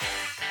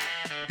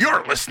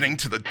You're listening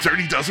to the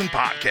Dirty Dozen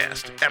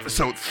Podcast,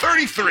 episode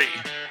 33.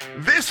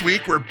 This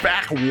week, we're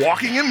back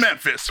walking in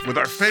Memphis with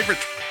our favorite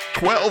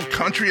 12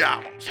 country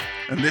albums.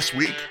 And this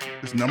week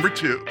is number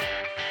 2.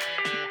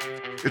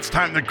 It's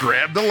time to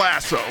grab the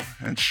lasso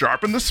and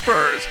sharpen the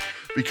spurs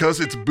because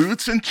it's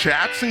boots and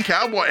chaps and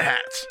cowboy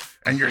hats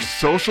and your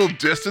social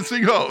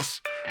distancing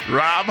host,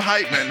 Rob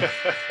Heitman,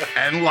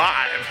 and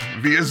live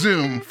via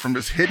Zoom from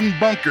his hidden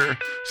bunker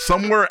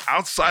somewhere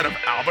outside of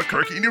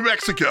Albuquerque, New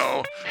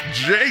Mexico,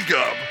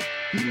 Jacob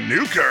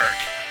Newkirk.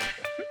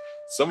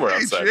 Somewhere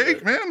outside. Hey,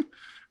 Jake, man.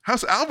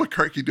 How's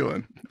Albuquerque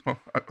doing? Oh,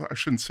 I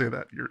shouldn't say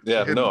that. You're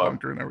hidden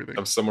bunker and everything.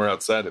 I'm somewhere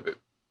outside of it.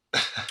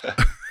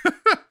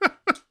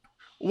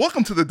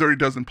 Welcome to the Dirty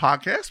Dozen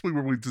Podcast,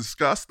 where we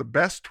discuss the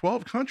best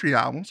 12 country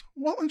albums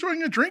while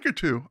enjoying a drink or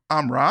two.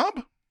 I'm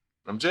Rob.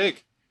 I'm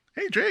Jake.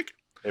 Hey, Jake.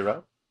 Hey,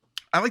 Rob.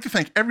 I'd like to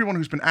thank everyone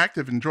who's been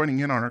active in joining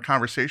in on our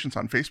conversations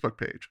on Facebook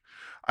page.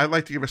 I'd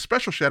like to give a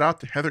special shout out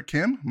to Heather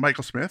Kim,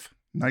 Michael Smith,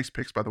 nice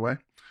picks by the way,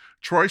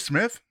 Troy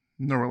Smith,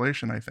 no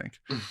relation I think,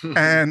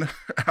 and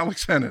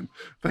Alex Hennon.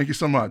 Thank you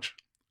so much.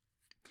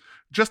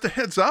 Just a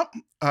heads up,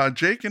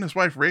 Jake and his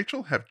wife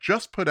Rachel have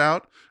just put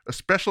out a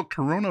special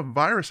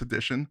coronavirus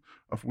edition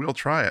of We'll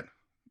Try It.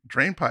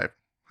 Drainpipe.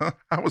 Huh?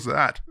 How was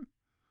that?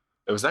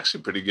 It was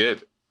actually pretty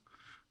good.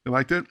 You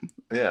liked it?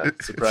 Yeah,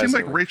 it seemed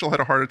like Rachel had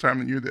a harder time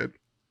than you did.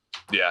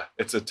 Yeah,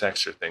 it's a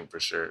texture thing for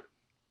sure.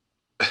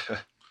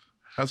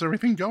 How's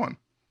everything going?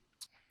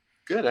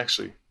 Good,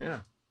 actually.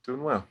 Yeah,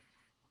 doing well.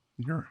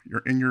 You're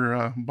in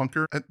your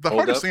bunker. The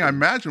hardest thing I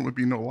imagine would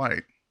be no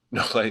light.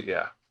 No light,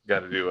 yeah.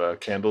 Got to do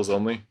candles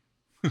only.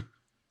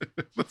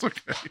 That's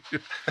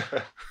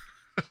okay.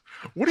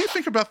 What do you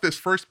think about this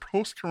first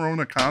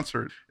post-corona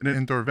concert in an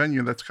indoor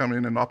venue that's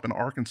coming in up in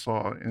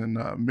Arkansas in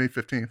May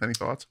 15th? Any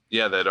thoughts?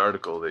 Yeah, that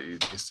article that you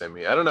sent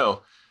me. I don't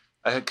know.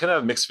 I had kind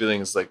of mixed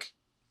feelings. Like,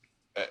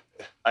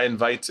 I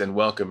invite and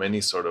welcome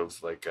any sort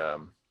of like,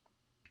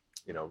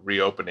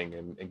 reopening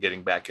and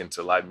getting back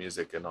into live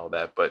music and all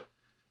that. But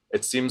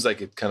it seems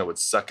like it kind of would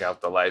suck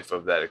out the life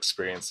of that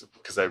experience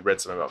because I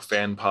read something about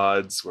fan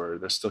pods where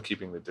they're still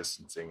keeping the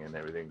distancing and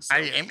everything. So. I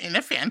am in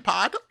a fan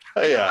pod.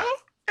 Yeah.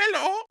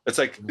 Hello. It's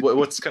like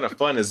what's kind of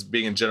fun is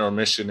being in general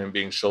admission and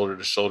being shoulder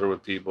to shoulder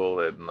with people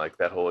and like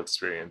that whole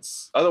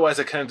experience.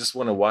 Otherwise, I kind of just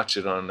want to watch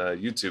it on a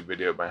YouTube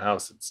video at my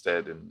house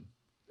instead and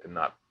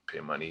not pay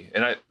money.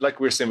 And I, like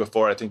we were saying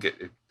before, I think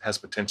it has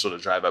potential to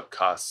drive up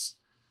costs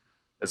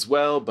as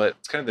well, but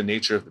it's kind of the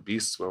nature of the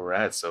beast where we're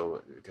at.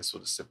 So I guess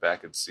we'll just sit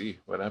back and see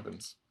what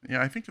happens.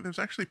 Yeah, I think there's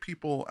actually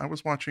people, I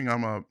was watching,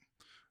 I'm a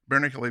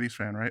Bare Naked Ladies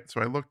fan, right?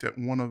 So I looked at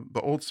one of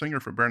the old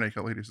singer for Bare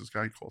Naked Ladies, this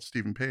guy called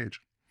Stephen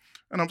Page.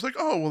 And I was like,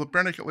 oh, well, the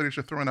Bare Naked Ladies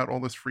are throwing out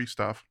all this free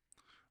stuff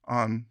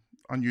on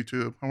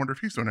YouTube. I wonder if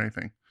he's doing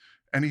anything.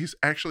 And he's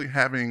actually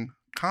having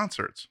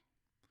concerts,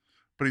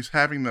 but he's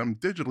having them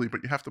digitally,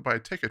 but you have to buy a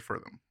ticket for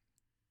them.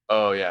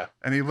 Oh, yeah.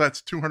 And he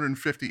lets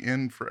 250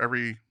 in for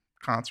every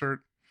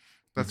concert,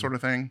 that sort of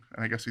thing.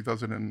 And I guess he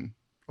does it in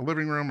a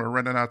living room or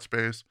renting out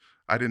space.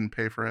 I didn't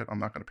pay for it. I'm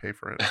not going to pay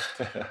for it.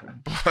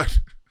 But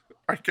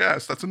I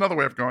guess that's another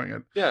way of going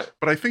it. Yeah.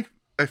 But I think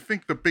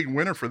the big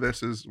winner for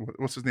this is,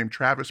 what's his name?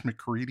 Travis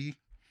McCready,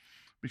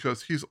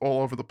 because he's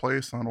all over the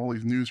place on all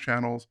these news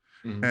channels.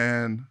 Mm-hmm.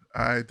 And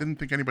I didn't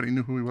think anybody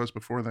knew who he was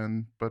before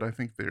then, but I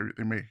think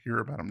they may hear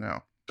about him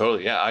now.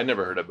 Totally. Yeah. I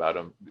never heard about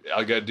him.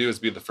 All you got to do is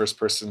be the first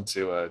person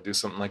to do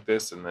something like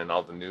this. And then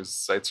all the news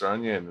sites are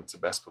on you and it's the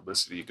best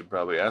publicity you could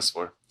probably ask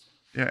for.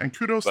 Yeah. And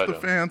kudos to the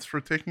fans for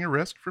taking a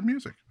risk for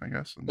music, I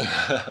guess, and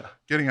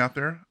getting out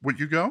there. Would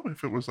you go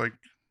if it was like,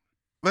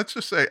 let's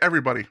just say,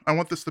 everybody, I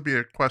want this to be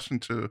a question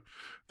to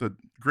the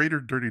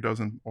greater Dirty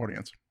Dozen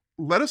audience.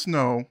 Let us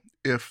know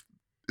if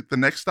the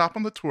next stop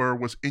on the tour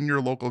was in your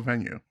local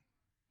venue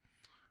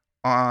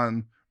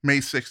on May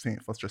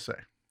 16th, let's just say.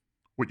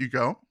 Would you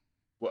go?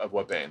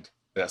 What band?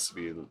 It has to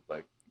be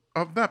like...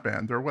 Of that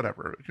band or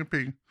whatever. It could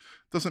be,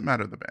 doesn't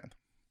matter the band.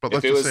 But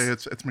let's just say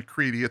it's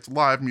McCready, it's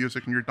live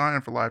music, and you're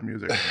dying for live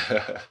music.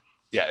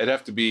 Yeah, it'd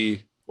have to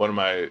be one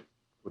of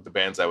the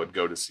bands I would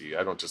go to see.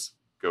 I don't just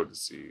go to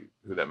see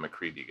who that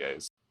McCready guy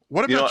is.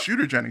 What about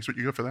Shooter Jennings? Would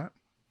you go for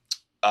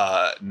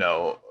that?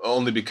 No,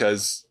 only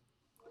because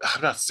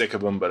I'm not sick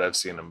of him, but I've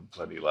seen him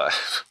plenty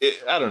live.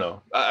 I don't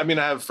know. I mean,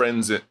 I have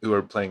friends who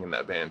are playing in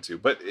that band too.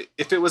 But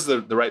if it was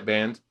the right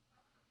band,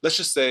 let's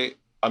just say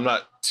I'm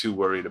not too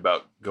worried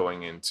about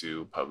going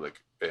into public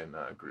in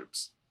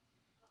groups.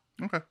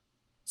 Okay.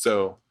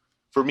 So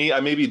for me, I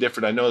may be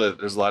different. I know that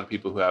there's a lot of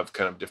people who have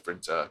kind of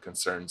different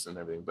concerns and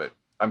everything, but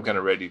I'm kind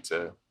of ready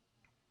to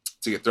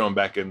get thrown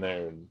back in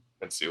there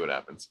and see what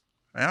happens.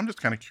 I'm just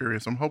kind of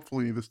curious.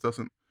 Hopefully this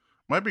doesn't.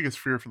 My biggest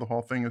fear for the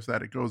whole thing is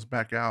that it goes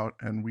back out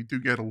and we do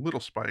get a little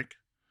spike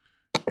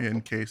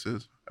in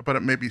cases, but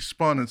it may be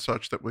spun and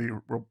such that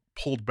we're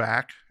pulled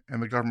back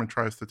and the government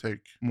tries to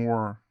take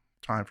more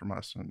time from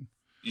us and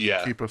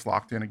keep us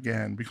locked in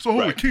again because,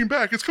 it came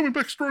back. It's coming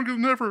back stronger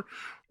than ever.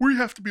 We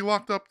have to be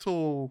locked up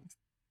till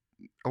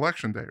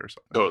election day or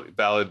something.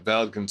 Totally.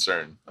 Valid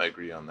concern. I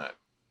agree on that.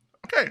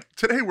 Okay.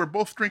 Today we're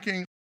both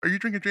drinking. Are you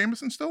drinking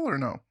Jameson still or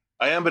no?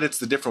 I am, but it's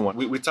the different one.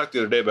 We talked the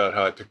other day about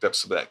how I picked up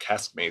some of that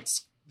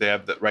Caskmates. They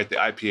have the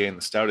IPA and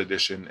the stout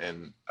edition,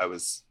 and I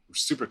was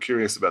super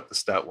curious about the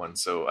stout one,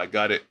 so I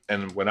got it.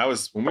 And when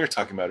we were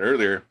talking about it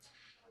earlier,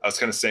 I was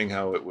kind of saying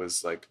how it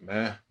was like,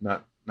 meh,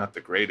 not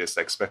the greatest.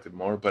 I expected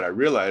more, but I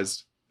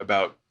realized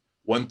about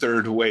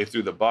 1/3 way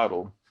through the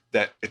bottle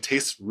that it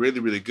tastes really,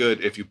 really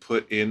good if you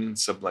put in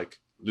some like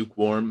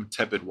lukewarm,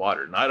 tepid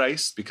water, not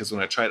ice, because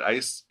when I tried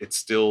ice, it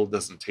still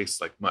doesn't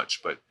taste like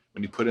much. But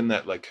when you put in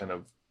that like kind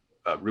of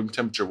room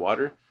temperature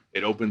water,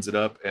 it opens it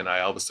up, and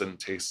I all of a sudden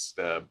taste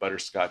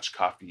butterscotch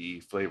coffee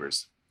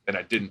flavors, and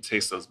I didn't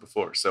taste those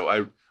before.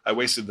 So I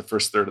wasted the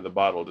first third of the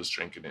bottle just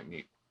drinking it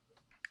neat.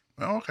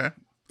 Oh, okay.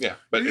 Yeah,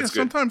 but it's good.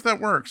 Sometimes that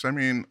works. I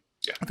mean,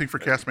 yeah, I think for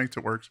Caskmates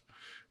it works.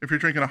 If you're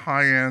drinking a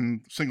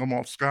high-end single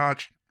malt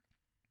scotch,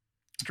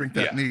 drink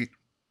that neat.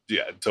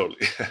 Yeah,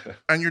 totally.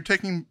 And you're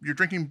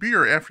drinking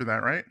beer after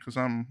that, right? Because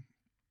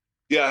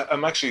Yeah,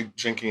 I'm actually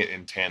drinking it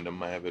in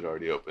tandem. I have it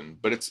already open,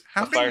 but it's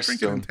how can you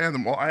drink it in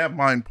tandem? Well, I have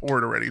mine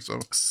poured already, so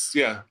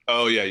yeah.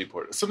 Oh yeah, you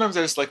poured it. Sometimes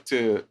I just like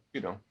to,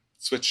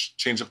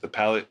 change up the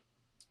palate.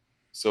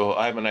 So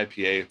I have an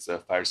IPA. It's a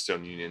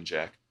Firestone Union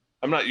Jack.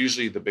 I'm not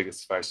usually the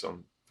biggest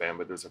Firestone fan,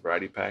 but there's a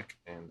variety pack,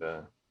 and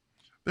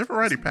their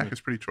variety pack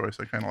is pretty choice.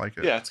 I kind of like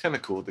it. Yeah, it's kind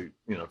of cool. If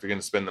you're going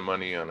to spend the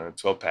money on a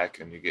 12-pack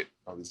and you get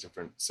all these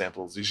different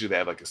samples, usually they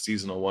have like a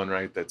seasonal one,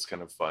 right? That's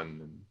kind of fun,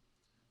 and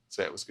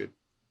so it was good.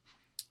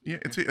 Yeah,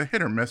 it's a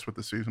hit or miss with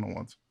the seasonal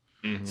ones.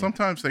 Mm-hmm.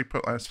 Sometimes they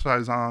put a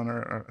saison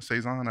or a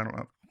saison. I don't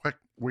know the correct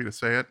way to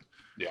say it.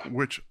 Yeah.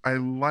 Which I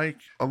like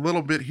a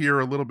little bit here,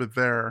 a little bit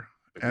there,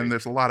 and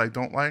there's a lot I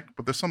don't like,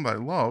 but there's some that I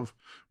love.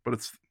 But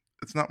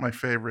it's not my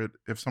favorite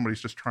if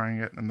somebody's just trying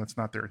it and that's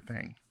not their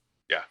thing.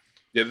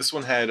 Yeah, this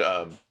one had,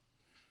 I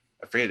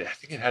think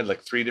it had like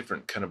 3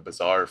 different kind of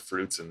bizarre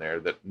fruits in there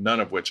that none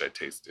of which I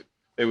tasted.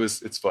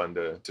 It's fun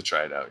to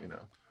try it out,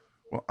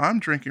 Well, I'm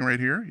drinking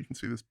right here. You can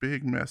see this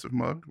big, massive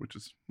mug, which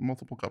is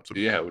multiple cups of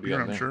beer, what do you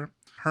got I'm sure.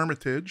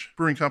 Hermitage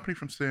Brewing Company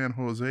from San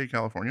Jose,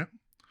 California.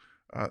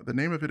 The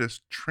name of it is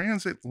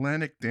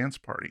Transatlantic Dance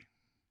Party.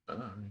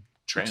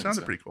 Which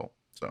sounded pretty cool.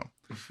 So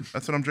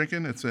that's what I'm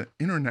drinking. It's an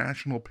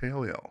international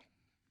pale ale.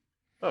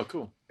 Oh,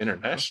 cool.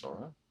 International,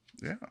 huh?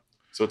 Yeah.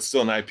 So it's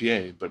still an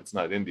IPA, but it's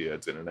not India.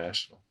 It's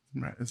international.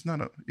 Right. It's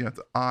not it's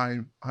I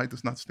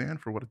does not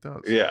stand for what it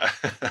does. Yeah.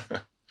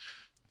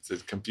 It's a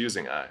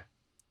confusing I.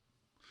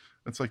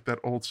 It's like that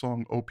old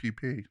song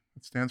OPP. It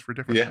stands for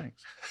different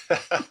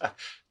things.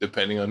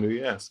 Depending on who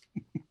you ask.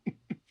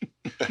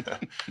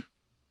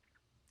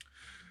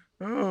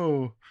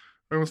 Oh,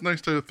 it was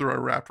nice to throw a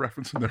rap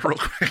reference in there real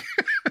quick.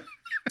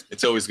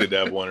 It's always good to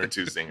have 1 or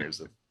 2 singers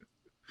of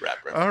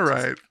rap references. All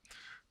right.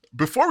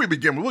 Before we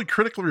begin, we will be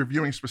critically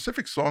reviewing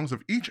specific songs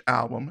of each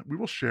album. We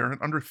will share in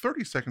under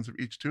 30 seconds of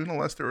each tune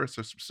unless there is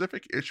a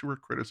specific issue or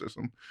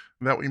criticism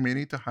that we may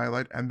need to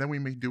highlight, and then we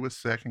may do a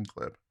second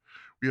clip.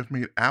 We have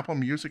made Apple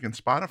Music and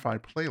Spotify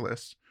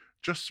playlists.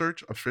 Just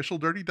search Official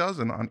Dirty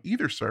Dozen on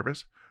either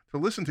service to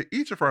listen to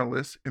each of our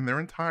lists in their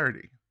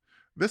entirety.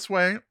 This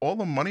way, all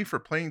the money for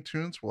playing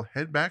tunes will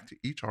head back to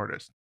each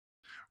artist.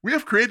 We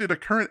have created a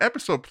current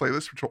episode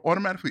playlist which will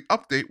automatically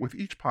update with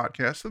each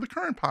podcast to the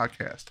current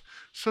podcast.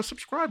 So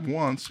subscribe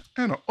once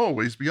and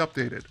always be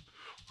updated.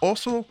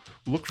 Also,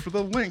 look for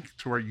the link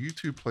to our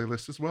YouTube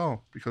playlist as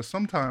well, because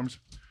sometimes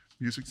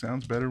music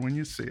sounds better when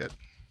you see it.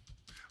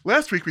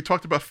 Last week, we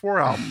talked about 4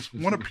 albums,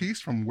 one apiece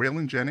from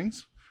Waylon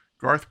Jennings,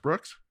 Garth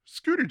Brooks,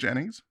 Scooter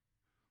Jennings,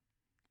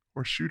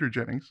 or Shooter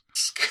Jennings.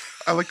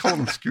 I like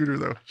calling him Scooter,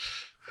 though.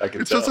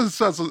 It doesn't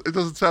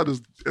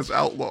sound as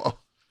outlaw.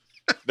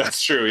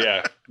 That's true,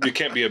 yeah. You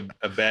can't be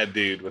a bad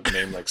dude with a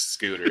name like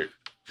Scooter.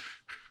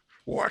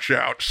 Watch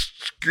out,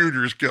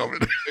 Scooter's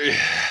coming.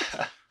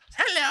 Yeah.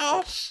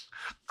 Hello,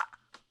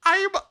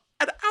 I'm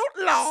an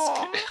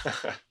outlaw.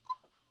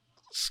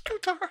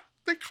 Scooter,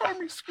 they call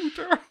me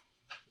Scooter.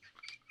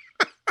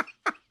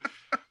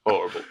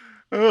 Horrible.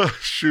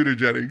 Shooter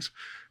Jennings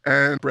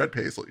and Brad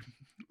Paisley.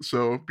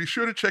 So be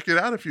sure to check it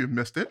out if you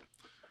missed it.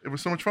 It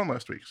was so much fun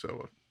last week,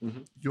 so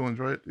you'll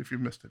enjoy it if you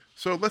missed it.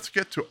 So let's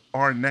get to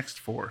our next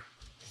 4.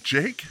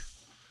 Jake,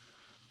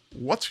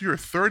 what's your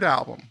 3rd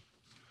album?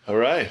 All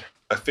right.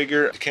 I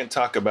figure I can't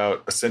talk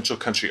about essential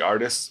country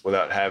artists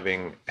without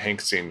having Hank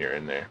Sr.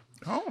 in there.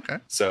 Oh, okay.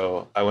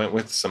 So I went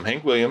with some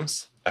Hank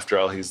Williams. After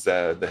all, he's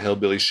the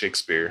hillbilly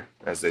Shakespeare,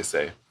 as they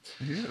say.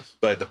 He is.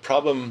 But the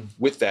problem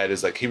with that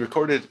is like he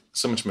recorded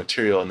so much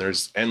material, and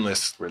there's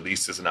endless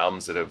releases and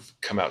albums that have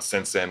come out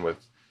since then with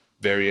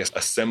various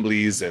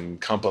assemblies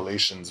and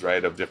compilations,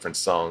 right, of different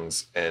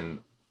songs. And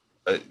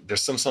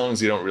there's some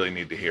songs you don't really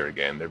need to hear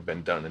again. They've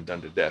been done and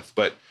done to death.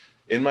 But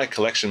in my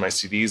collection, my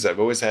CDs, I've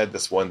always had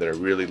this one that I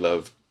really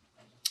love.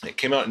 It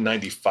came out in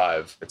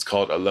 95. It's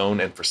called Alone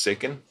and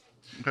Forsaken.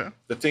 Okay.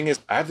 The thing is,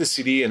 I have the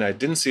CD and I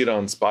didn't see it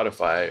on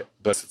Spotify,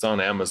 but it's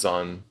on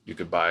Amazon. You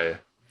could buy it.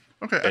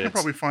 Okay, I can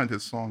probably find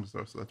his songs,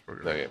 though, so that's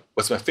pretty good. Okay.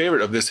 What's my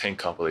favorite of this Hank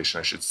compilation,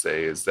 I should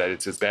say, is that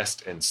it's his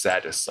best and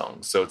saddest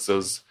songs. So it's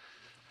those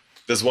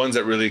ones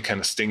that really kind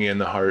of sting you in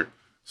the heart.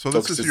 So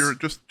this is your,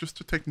 just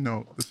to take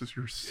note, this is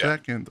your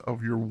second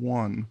of your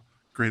one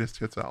greatest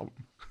hits album.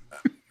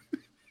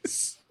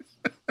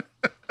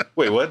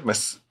 Wait, what?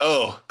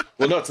 Well,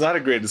 no, it's not a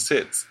greatest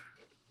hits.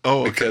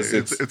 Oh, okay. Because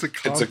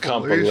it's a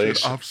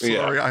compilation. I'm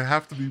sorry. Yeah. I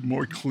have to be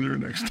more clear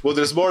next time. Well,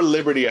 there's more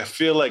liberty, I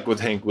feel like, with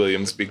Hank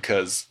Williams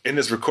because in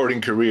his recording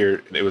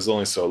career, it was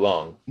only so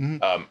long.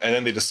 Mm-hmm. And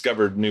then they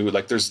discovered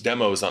there's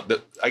demos on.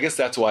 I guess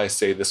that's why I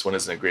say this one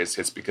isn't a greatest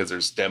hits because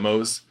there's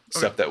demos,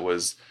 stuff that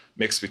was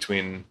mixed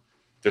between.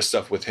 There's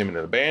stuff with him in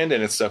the band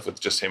and it's stuff with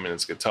just him and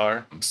his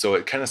guitar. So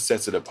it kind of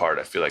sets it apart,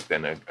 I feel like,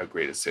 than a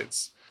greatest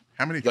hits.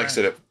 How many? Like I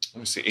said, let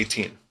me see,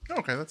 18.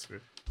 Okay, that's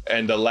good.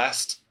 And the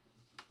last,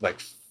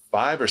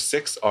 5 or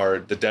 6 are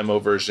the demo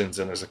versions,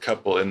 and there's a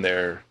couple in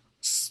there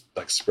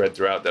spread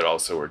throughout that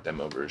also are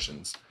demo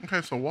versions.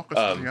 Okay, so walk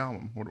us through the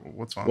album.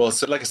 What's on? Well,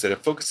 so like I said,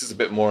 it focuses a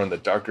bit more on the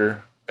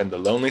darker and the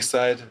lonely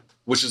side,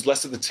 which is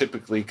less of the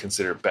typically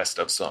considered best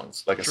of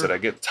songs. Like I said, I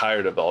get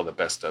tired of all the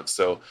best of.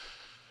 So,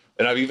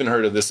 and I've even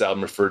heard of this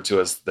album referred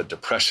to as the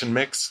depression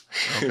mix,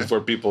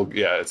 where people,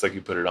 it's like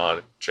you put it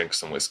on, drink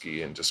some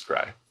whiskey, and just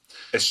cry.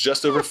 It's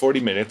just over 40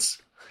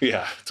 minutes.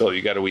 Yeah, totally.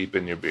 You got to weep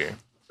in your beer.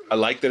 I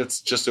like that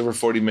it's just over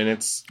 40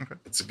 minutes. Okay.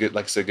 It's a good,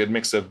 like I said, good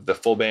mix of the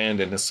full band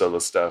and his solo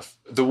stuff.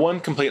 The one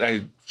complaint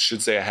I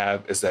should say I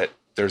have is that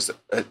there's a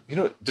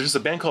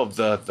band called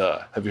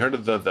The. Have you heard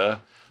of The?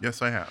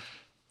 Yes, I have.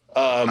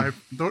 I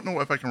don't know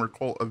if I can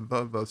recall a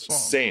The song.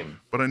 Same.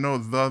 But I know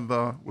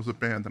The was a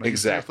band. And I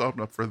exactly.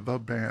 open up for The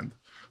Band.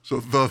 So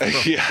The.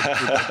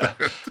 Yeah.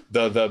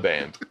 The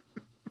Band.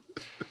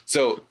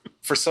 So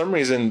for some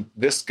reason,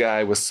 this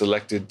guy was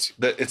selected.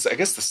 It's I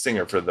guess the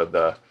singer for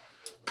The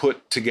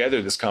put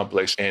together this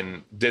compilation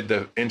and did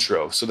the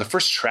intro. So the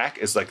first track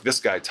is like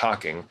this guy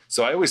talking.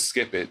 So I always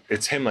skip it.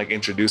 It's him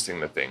introducing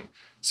the thing.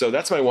 So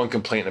that's my one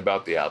complaint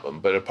about the album.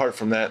 But apart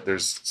from that,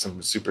 there's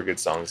some super good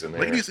songs in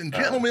there. Ladies and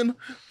gentlemen,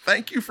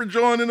 thank you for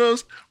joining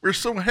us. We're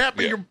so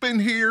happy you've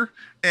been here.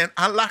 And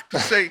I'd like to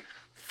say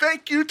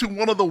thank you to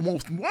one of the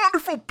most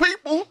wonderful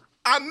people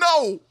I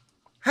know,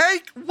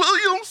 Hank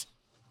Williams,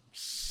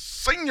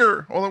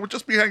 Sr. Although it would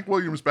just be Hank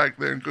Williams back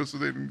then because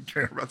they didn't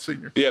care about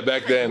Sr. Yeah,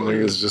 back then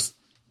it was just,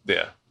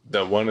 the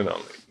one and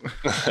only.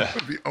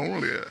 The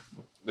only.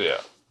 Yeah.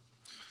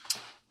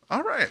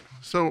 All right.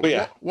 So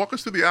walk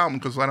us through the album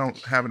because I don't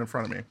have it in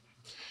front of me.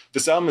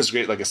 This album is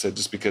great, like I said,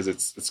 just because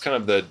it's kind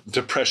of the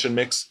depression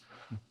mix,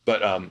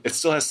 but it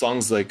still has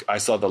songs like I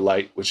Saw the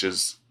Light, which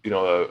is,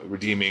 a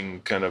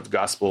redeeming kind of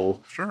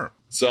gospel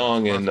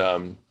song.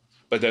 And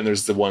but then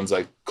there's the ones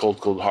like Cold,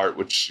 Cold Heart,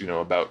 which,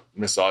 about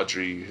Miss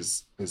Audrey,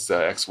 his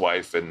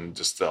ex-wife, and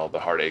just all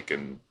the heartache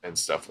and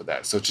stuff with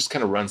that. So it just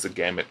kind of runs the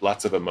gamut,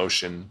 lots of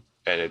emotion,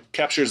 and it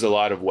captures a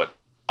lot of what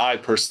I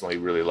personally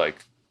really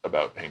like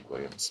about Hank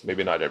Williams.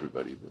 Maybe not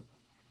everybody. But.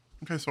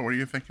 Okay, so what are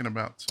you thinking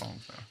about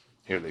songs now?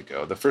 Here they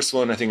go. The first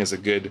one I think is a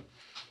good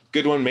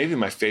one. Maybe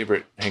my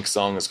favorite Hank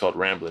song is called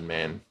Ramblin'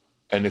 Man.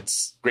 And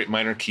it's great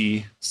minor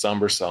key,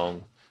 somber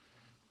song.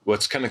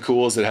 What's kind of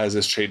cool is it has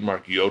this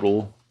trademark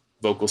yodel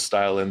vocal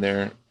style in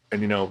there.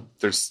 And,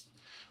 there's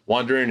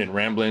wandering and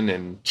rambling,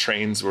 and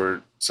trains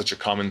were such a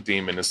common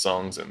theme in his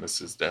songs. And this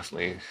is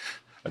definitely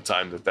a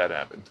time that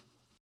happened.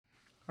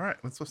 All right,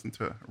 let's listen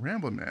to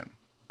Ramblin' Man.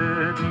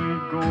 Let me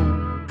go.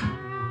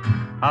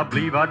 I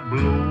believe I'd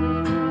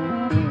blow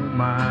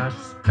my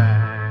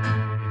stack.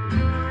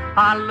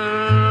 I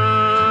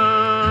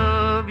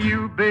love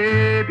you,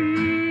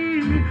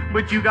 baby,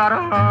 but you gotta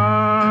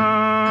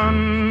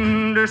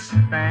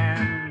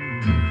understand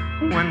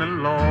when the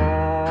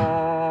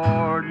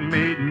Lord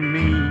made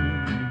me,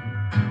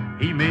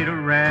 he made a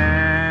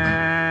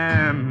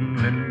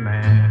rambling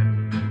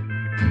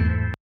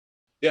man.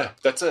 Yeah,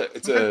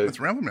 it's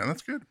Ramblin' Man.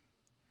 That's good.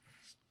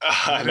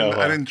 I know.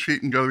 I didn't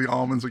cheat and go to the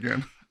almonds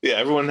again. Yeah,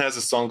 everyone has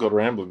a song called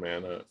Ramblin'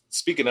 Man.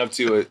 Speaking of,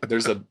 too,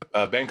 there's a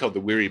band called the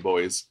Weary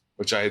Boys,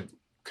 which I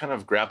kind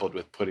of grappled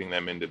with putting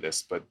them into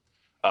this, but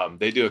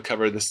they do a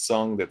cover of this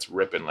song that's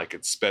ripping,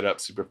 it's sped up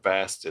super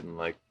fast and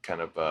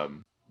kind of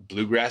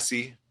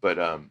bluegrassy, but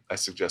I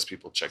suggest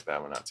people check that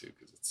one out, too,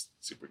 because it's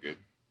super good.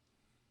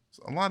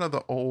 So a lot of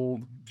the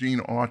old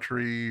Gene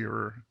Autry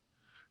or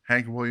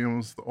Hank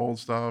Williams, the old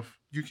stuff,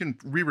 you can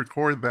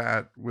re-record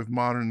that with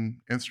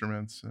modern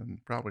instruments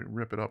and probably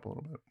rip it up a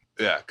little bit.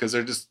 Yeah, because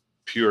they're just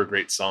pure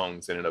great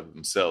songs in and of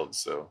themselves.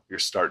 So you're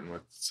starting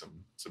with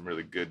some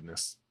really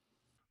goodness.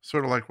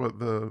 Sort of like what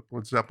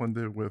Zeppelin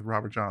did with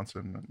Robert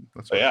Johnson. And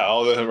that's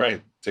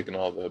taking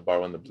all the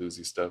borrowing the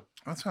bluesy stuff.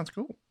 That sounds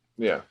cool.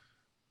 Yeah.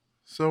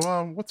 So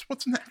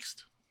what's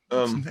next?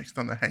 What's next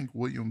on the Hank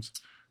Williams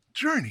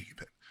journey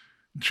that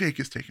Jake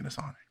is taking us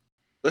on?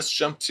 Let's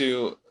jump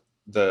to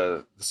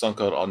the song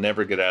called I'll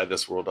Never Get Out of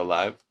This World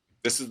Alive.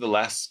 This is the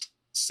last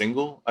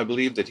single, I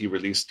believe, that he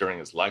released during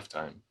his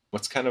lifetime.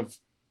 What's kind of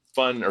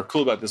fun or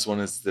cool about this one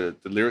is the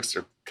lyrics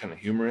are kind of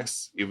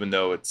humorous, even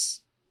though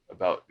it's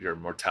about your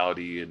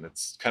mortality and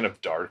it's kind of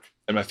dark.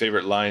 And my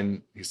favorite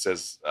line, he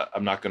says,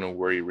 I'm not going to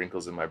worry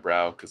wrinkles in my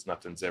brow because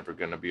nothing's ever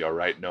going to be all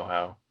right, no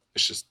how.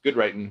 It's just good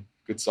writing,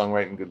 good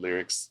songwriting, good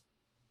lyrics.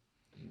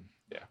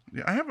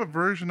 Yeah, I have a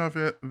version of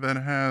it that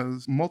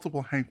has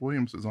multiple Hank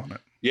Williamses on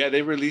it. Yeah,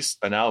 they released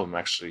an album,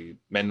 actually,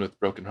 Men with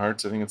Broken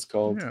Hearts, I think it's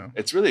called. Yeah.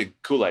 It's really a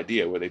cool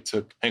idea where they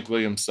took Hank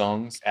Williams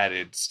songs,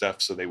 added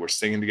stuff so they were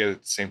singing together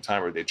at the same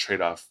time, or they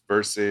trade off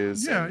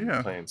verses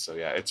and playing. So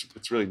yeah,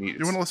 it's really neat.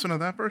 You want to listen to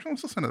that version?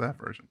 Let's listen to that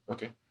version.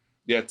 Okay.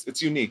 Yeah,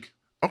 it's unique.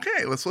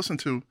 Okay, let's listen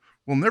to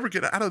We'll Never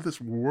Get Out of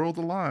This World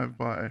Alive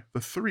by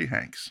the three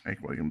Hanks, Hank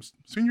Williams,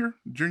 Sr.,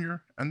 Jr.,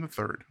 and the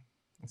third.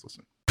 Let's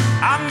listen.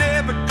 I'll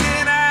never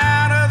get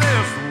out of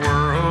this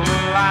world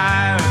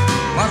alive.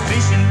 My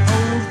fishing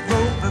pole's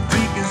broke, the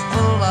creek is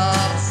full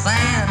of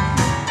sand.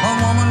 A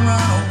woman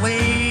run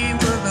away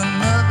with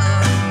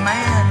another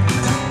man.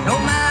 No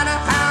matter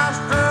how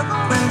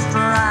struggling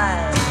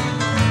strive,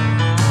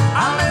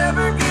 I'll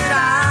never get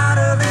out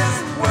of this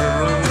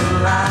world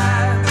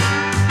alive.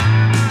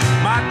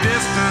 My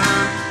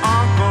distant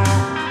uncle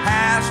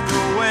passed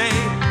away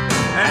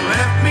and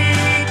left me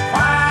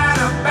quite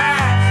a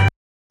batch.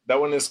 That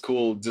one is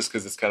cool just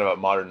because it's kind of a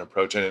modern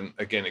approach. And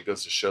again, it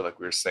goes to show, like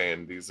we were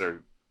saying, these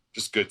are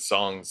just good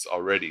songs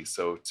already.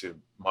 So to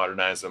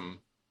modernize them,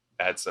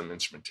 add some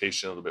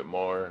instrumentation a little bit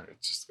more,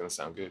 it's just going to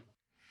sound good.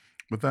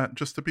 But that,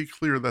 just to be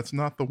clear, that's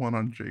not the one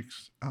on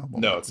Jake's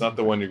album. No, it's not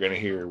the one you're going to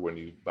hear when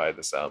you buy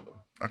this album.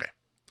 Okay.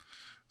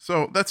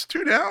 So that's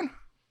two down.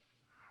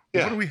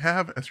 Yeah. What do we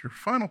have as your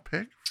final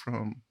pick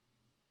from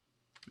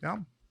the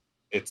album?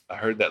 I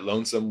Heard That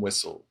Lonesome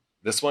Whistle.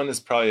 This one is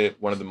probably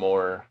one of the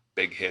more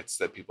big hits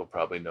that people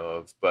probably know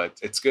of, but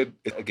it's good.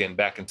 Again,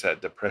 back into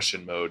that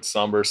depression mode,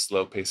 somber,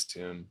 slow-paced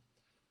tune.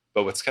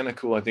 But what's kind of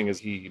cool, I think, is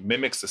he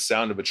mimics the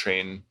sound of a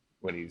train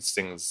when he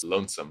sings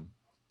Lonesome.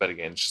 But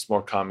again, it's just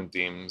more common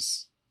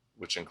themes,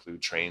 which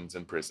include trains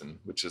and prison,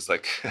 which is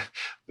like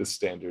the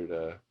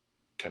standard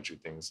country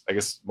things. I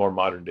guess more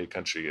modern day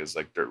country is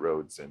like dirt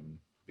roads and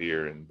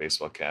beer and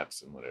baseball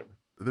caps and whatever.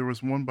 There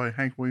was one by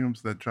Hank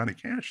Williams that Johnny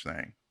Cash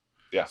sang.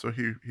 Yeah. So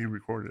he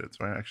recorded it.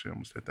 So I actually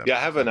almost hit that. Yeah, I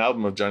have an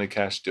album of Johnny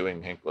Cash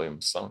doing Hank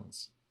Williams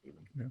songs.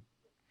 Even.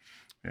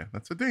 Yeah,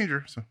 that's a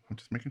danger. So I'm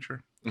just making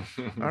sure.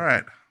 All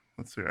right.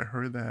 Let's see. I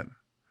heard that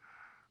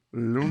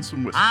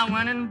Lonesome Whistle. I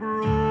went and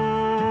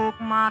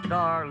broke my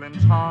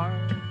darling's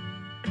heart.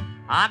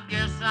 I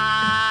guess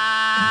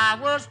I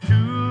was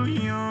too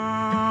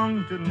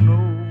young to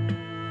know.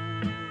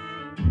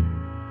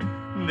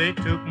 They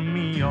took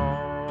me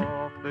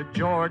off the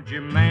Georgia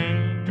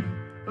main,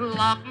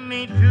 locked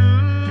me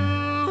to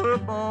a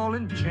ball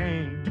and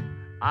chain.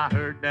 I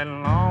heard that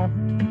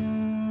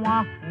long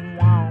wow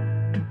wow,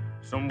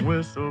 some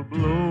whistle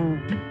blow.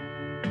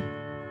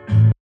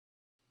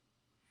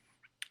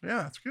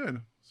 Yeah, that's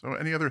good. So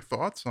any other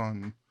thoughts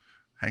on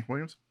Hank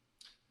Williams?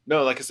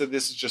 No, like I said,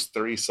 this is just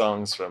 3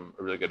 songs from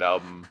a really good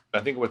album. I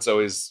think what's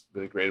always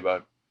really great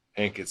about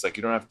Hank is like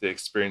you don't have to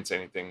experience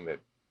anything that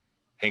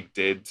Hank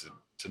did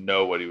to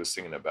know what he was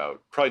singing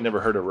about. Probably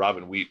never heard of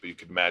Robin Wheat, but you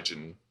could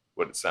imagine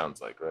what it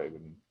sounds like, right?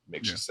 And it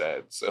makes you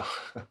sad. So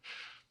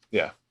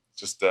yeah,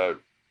 just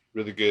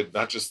really good,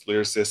 not just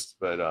lyricist,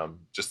 but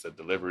just the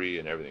delivery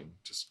and everything.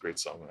 Just great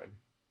songwriting.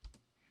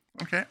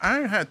 Okay,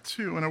 I had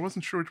 2, and I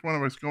wasn't sure which one I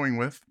was going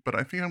with, but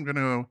I think I'm going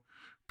to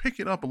pick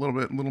it up a little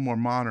bit, a little more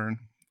modern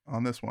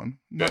on this one.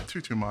 Not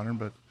too modern,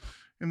 but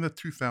in the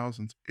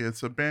 2000s.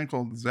 It's a band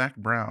called Zac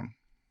Brown.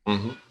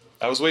 Mm-hmm.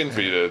 I was waiting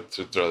for you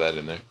to throw that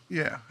in there.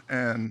 Yeah,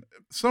 and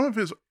some of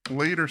his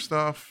later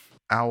stuff,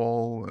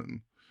 Owl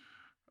and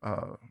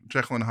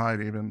Jekyll and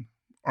Hyde even,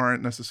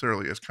 aren't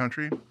necessarily as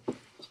country.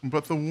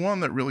 But the one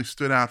that really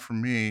stood out for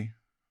me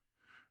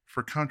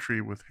for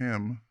country with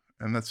him,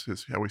 and that's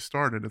how he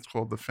started, it's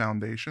called The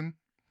Foundation.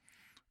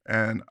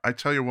 And I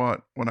tell you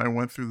what, when I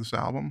went through this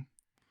album,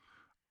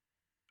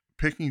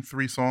 picking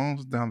 3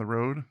 songs down the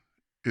road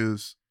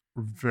is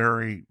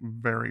very,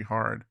 very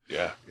hard.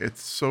 Yeah.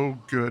 It's so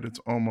good, it's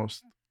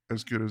almost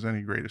as good as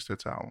any greatest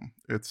hits album.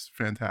 It's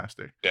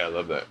fantastic. Yeah, I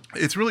love that.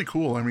 It's really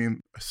cool. I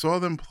mean, I saw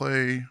them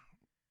play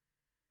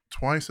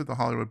twice at the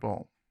Hollywood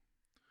Bowl.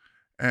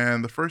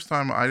 And the first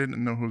time I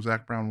didn't know who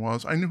Zac Brown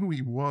was. I knew who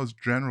he was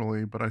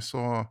generally, but I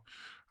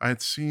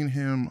had seen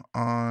him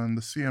on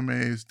the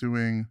CMAs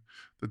doing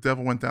The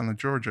Devil Went Down to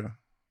Georgia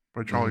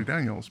by Charlie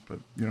Daniels, but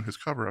his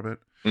cover of it.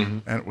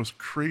 And it was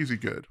crazy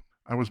good.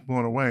 I was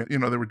blown away. They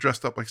were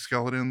dressed up like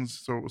skeletons,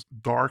 so it was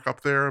dark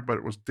up there, but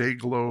it was day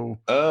glow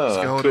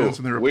skeletons,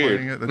 and they were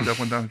playing it. The Devil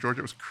Went Down to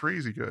Georgia. It was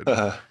crazy good.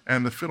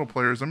 And the fiddle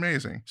player is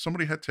amazing.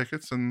 Somebody had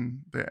tickets,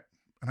 and there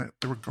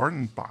were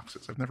garden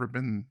boxes. I've never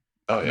been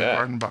in a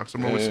garden box.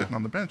 I'm always sitting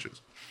on the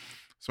benches.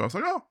 So I was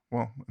like, oh,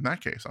 well, in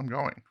that case, I'm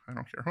going. I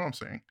don't care who I'm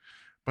seeing.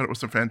 But it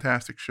was a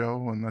fantastic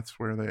show, and that's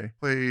where they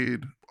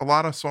played a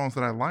lot of songs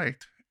that I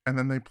liked, and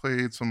then they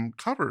played some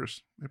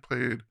covers. They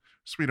played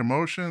Sweet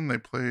Emotion. They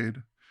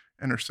played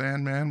Enter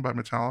Sandman by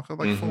Metallica,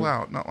 like full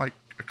out, not like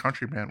a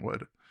country band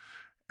would.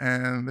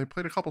 And they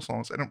played a couple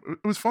songs, and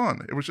it was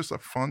fun. It was just a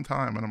fun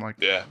time, and I'm like,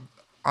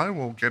 I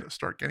will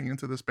start getting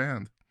into this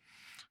band.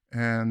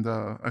 And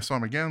I saw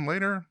them again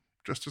later,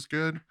 just as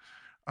good.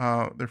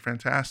 They're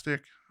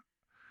fantastic.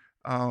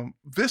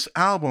 This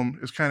album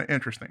is kind of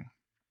interesting.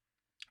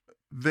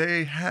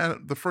 They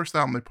had the first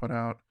album they put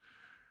out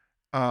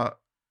Uh,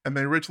 and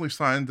they originally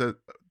signed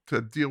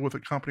to deal with a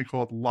company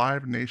called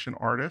Live Nation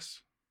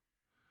Artists,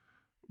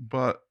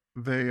 but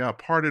they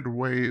parted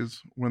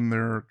ways when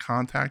their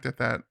contact at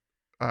that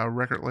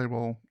record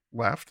label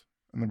left,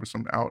 and there was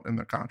some out in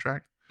the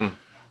contract. Hmm.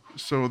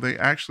 So they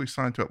actually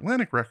signed to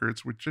Atlantic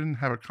Records, which didn't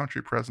have a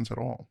country presence at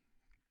all.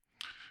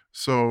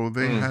 So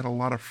they had a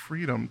lot of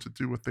freedom to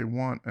do what they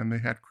want, and they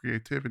had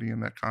creativity in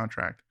that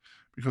contract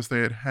because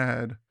they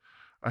had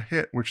a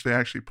hit, which they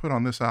actually put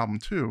on this album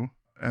too,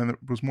 and it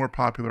was more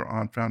popular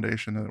on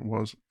Foundation than it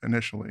was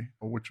initially,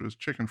 which was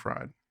Chicken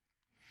Fried.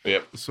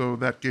 Yep. So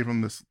that gave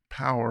them this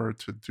power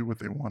to do what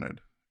they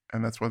wanted.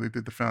 And that's why they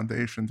did the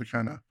Foundation to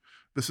kind of,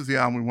 this is the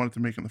album we wanted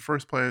to make in the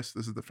first place.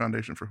 This is the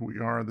foundation for who we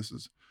are. This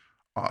is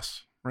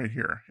us right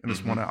here in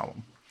this one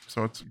album.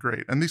 So it's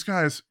great. And these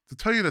guys, to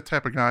tell you the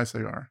type of guys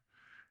they are,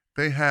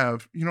 they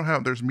have, you know how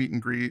there's meet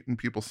and greet and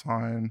people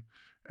sign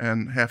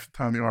and half the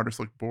time the artists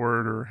look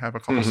bored or have a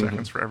couple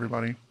seconds for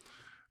everybody.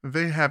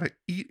 They have an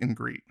eat and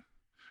greet.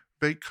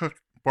 They cook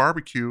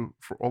barbecue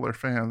for all their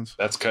fans.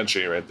 That's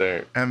country right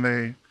there. And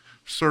they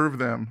serve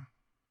them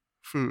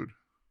food.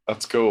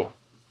 That's cool.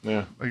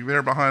 Yeah. Like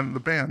they're behind the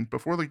band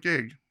before the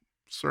gig,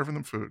 serving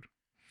them food.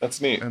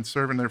 That's neat. And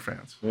serving their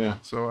fans. Yeah.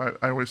 So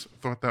I always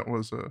thought that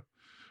was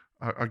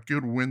a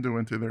good window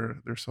into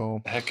their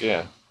soul. Heck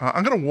yeah.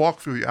 I'm going to walk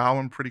through the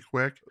album pretty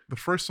quick. The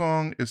first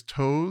song is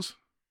Toes.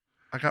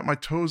 I got my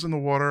toes in the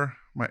water,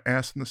 my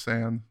ass in the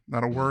sand,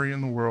 not a worry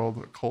in the world,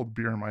 a cold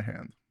beer in my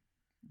hand.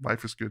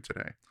 Life is good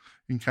today.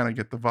 You can kind of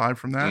get the vibe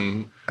from that.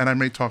 And I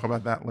may talk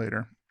about that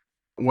later.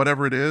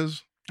 Whatever it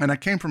is. And I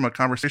came from a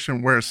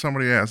conversation where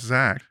somebody asked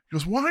Zach, he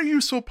goes, why are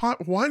you so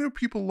why do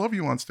people love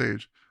you on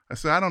stage? I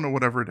said, I don't know,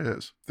 whatever it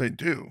is. They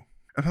do.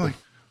 And they're like,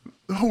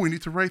 oh, we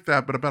need to write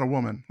that, but about a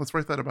woman. Let's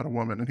write that about a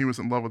woman. And he was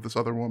in love with this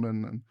other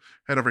woman and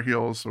head over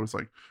heels. So it's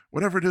like,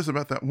 whatever it is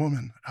about that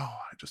woman.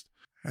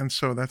 And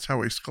so that's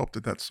how he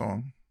sculpted that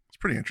song. It's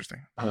pretty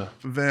interesting.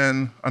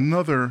 Then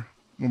another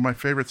one of my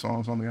favorite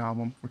songs on the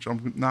album, which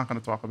I'm not going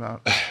to talk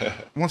about.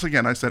 Once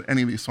again, I said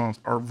any of these songs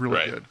are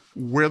really good.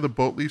 Where the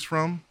Boat Leaves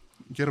From,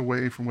 get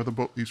away from where the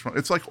boat leaves from.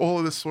 It's like all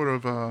of this sort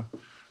of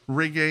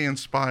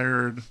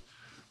reggae-inspired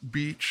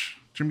beach,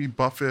 Jimmy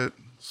Buffett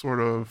sort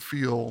of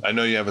feel. I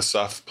know you have a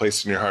soft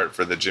place in your heart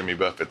for the Jimmy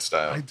Buffett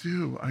style. I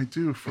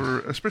do. For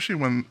especially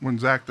when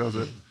Zach does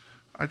it.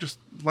 I just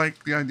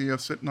like the idea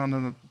of sitting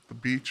on the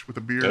beach with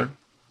a beer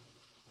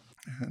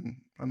and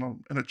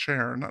in a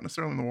chair, not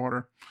necessarily in the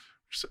water.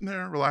 Just sitting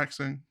there,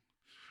 relaxing,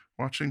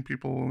 watching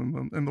people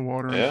in the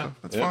water. And stuff.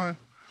 That's fine.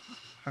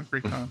 Have a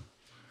great time.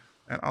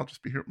 And I'll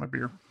just be here with my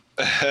beer.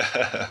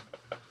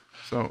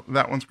 So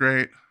that one's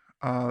great.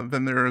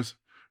 Then there's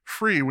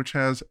Free, which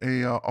has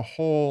a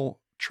whole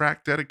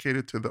track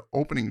dedicated to the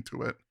opening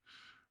to it,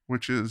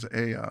 which is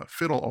a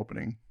fiddle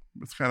opening.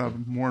 It's kind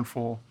of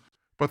mournful.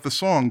 But the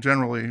song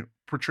generally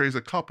portrays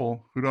a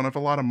couple who don't have a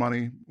lot of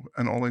money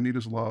and all they need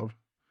is love.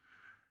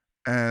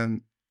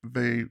 And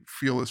they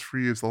feel as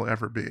free as they'll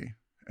ever be.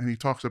 And he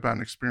talks about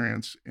an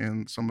experience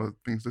in some of the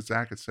things that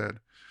Zach had said,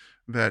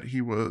 that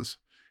he was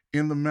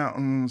in the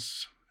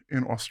mountains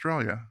in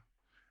Australia,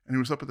 and he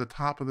was up at the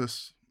top of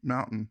this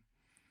mountain,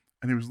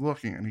 and he was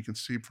looking, and he can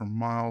see for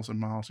miles and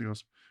miles. He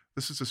goes,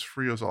 this is as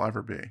free as I'll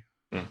ever be.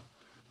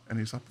 And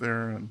he's up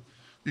there, and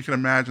you can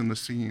imagine the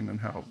scene and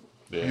how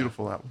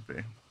beautiful that would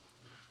be.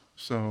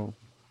 So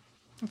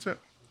that's it.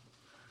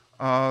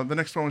 The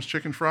next one was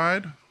Chicken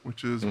Fried,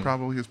 which is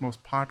probably his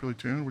most popular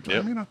tune, which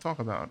I may not talk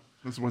about.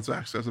 This is what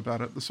Zach says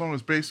about it. The song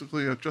is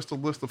basically just a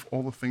list of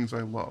all the things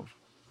I love.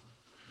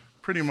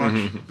 Pretty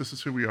much, this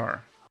is who we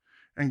are.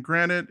 And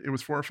granted, it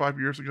was 4 or 5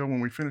 years ago when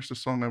we finished the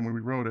song and when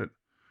we wrote it,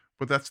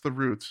 but that's the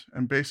roots.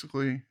 And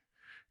basically,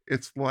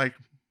 it's like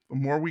the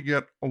more we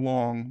get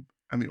along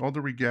and the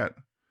older we get,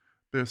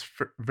 there's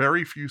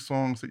very few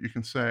songs that you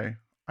can say,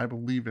 I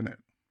believe in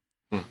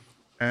it.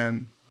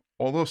 And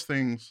all those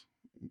things,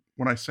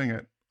 when I sing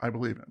it, I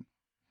believe in.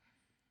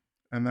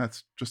 And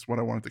that's just what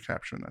I wanted to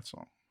capture in that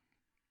song.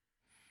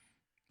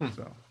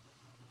 So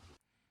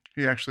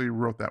he actually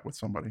wrote that with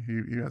somebody.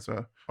 He has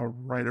a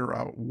writer,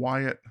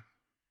 Wyatt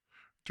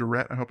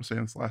Durrett, I hope I'm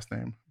saying his last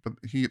name, but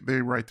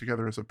they write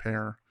together as a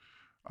pair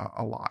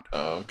a lot.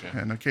 Oh, okay.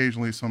 And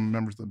occasionally some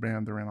members of the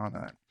band are in on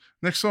that.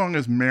 Next song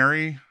is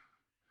Mary.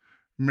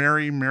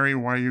 Mary, Mary,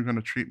 why are you going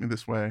to treat me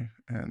this way?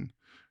 And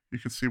you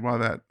can see why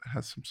that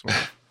has some sort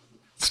of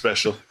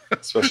special.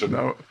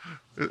 No,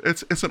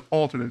 it's an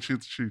alternate. She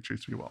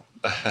treats me well.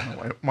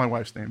 My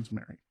wife's name's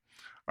Mary.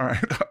 All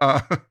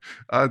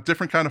right.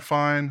 Different Kind of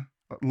Fine.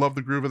 Love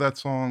the groove of that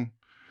song.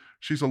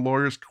 She's a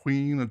lawyer's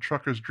queen, a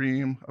trucker's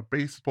dream, a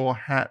baseball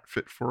hat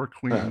fit for a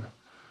queen,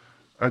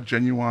 a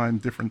genuine,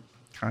 different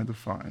kind of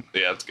fine.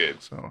 Yeah, that's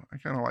good. So I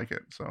kind of like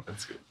it. So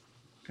that's good.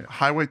 Yeah.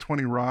 Highway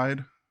 20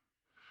 Ride,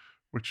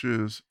 which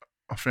is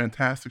a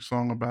fantastic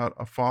song about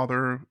a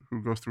father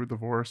who goes through a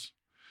divorce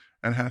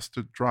and has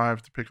to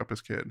drive to pick up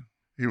his kid.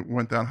 He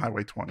went down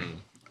Highway 20,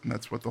 and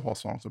that's what the whole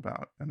song's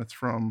about. And it's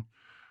from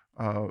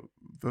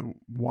the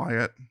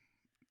Wyatt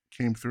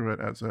came through it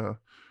as a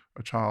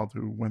a child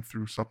who went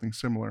through something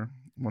similar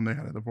when they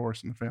had a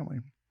divorce in the family.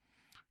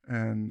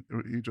 And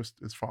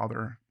his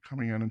father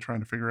coming in and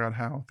trying to figure out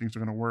how things are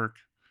going to work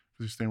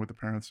because he's staying with the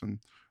parents and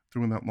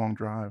doing that long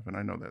drive. And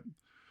I know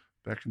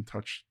that can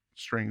touch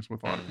strings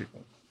with a lot of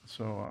people.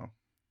 So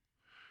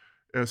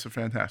it's a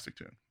fantastic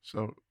tune.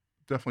 So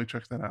definitely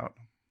check that out.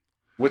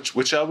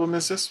 Which album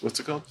is this? What's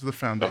it called? It's The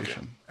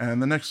Foundation. Okay.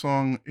 And the next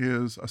song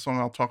is a song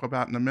I'll talk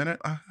about in a minute.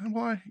 I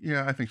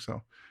think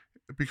so.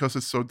 Because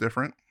it's so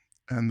different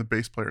and the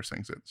bass player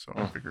sings it. So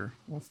I figure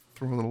we'll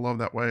throw a little love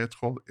that way. It's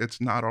called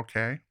It's Not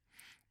Okay.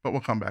 But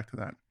we'll come back to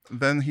that.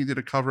 Then he did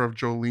a cover of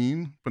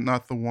Jolene, but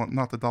not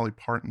the Dolly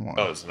Parton one.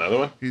 Oh, it's another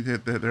one? He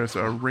did. There's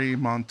a Ray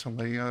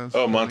Montalea.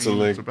 Oh,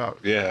 Montalea. It's about,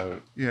 yeah.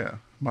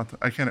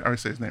 I can't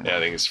always say his name. Yeah, I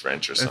think it's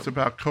French or something. It's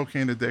about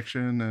cocaine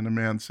addiction and a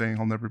man saying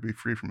he'll never be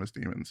free from his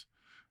demons.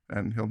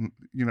 And he'll,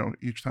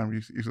 each time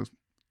he says,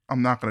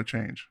 I'm not going to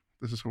change.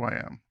 This is who I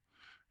am.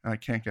 And I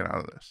can't get out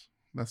of this.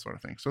 That sort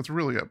of thing. So it's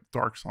really a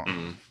dark song.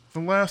 Mm-hmm. The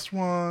last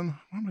one,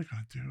 what am I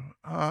going to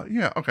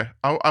do? Okay.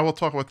 I will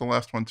talk about the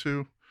last one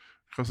too,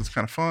 because it's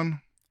kind of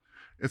fun.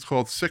 It's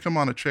called Sick 'Em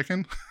on a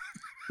Chicken.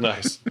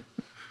 Nice.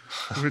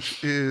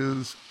 Which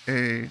is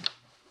it's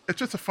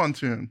just a fun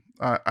tune.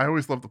 I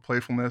always love the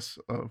playfulness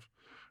of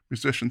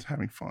musicians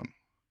having fun.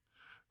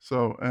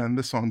 So, and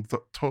this song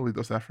totally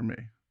does that for me.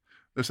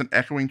 There's an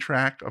echoing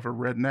track of a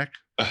redneck.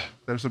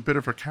 There's a bit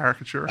of a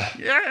caricature.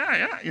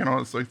 Yeah.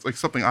 It's like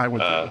something I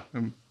would do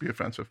and be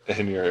offensive.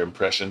 In your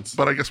impressions.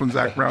 But I guess when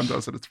Zach Brown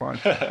does it, it's fine.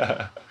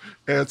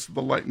 Adds to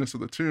the lightness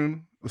of the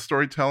tune. The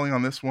storytelling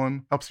on this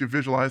one helps you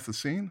visualize the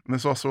scene. And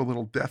there's also a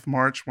little death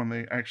march when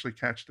they actually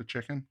catch the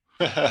chicken.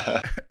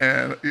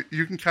 And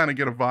you can kind of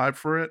get a vibe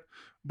for it.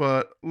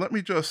 But let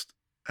me just,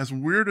 as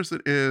weird as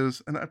it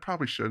is, and I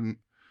probably shouldn't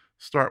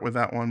start with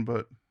that one,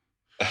 but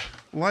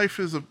life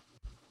is a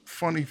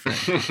funny thing.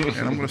 And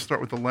I'm going to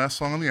start with the last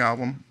song on the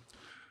album.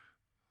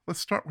 Let's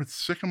start with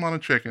Sick 'Em on a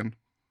Chicken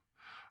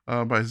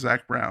by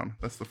Zach Brown.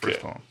 That's the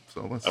first song.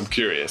 So I'm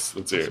curious.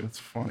 Let's hear it. It's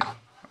funny.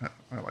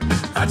 I like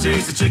it. I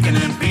chase the chicken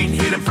and Pete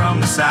hit him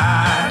from the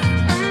side.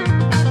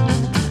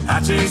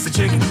 I chase the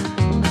chicken.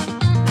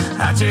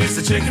 I chase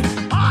the chicken.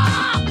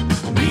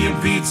 Me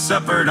and Pete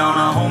suffered on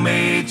a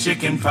homemade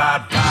chicken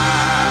pot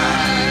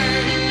pie.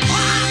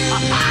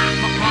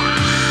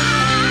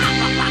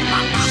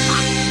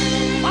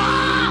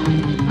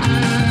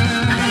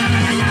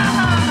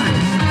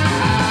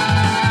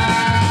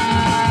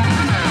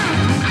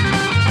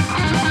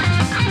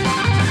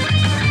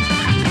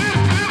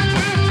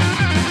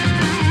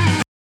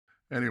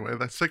 Anyway,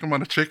 that's Sick 'Em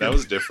on a Chicken. That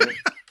was different.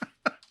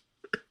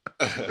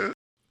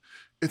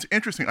 It's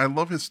interesting. I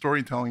love his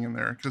storytelling in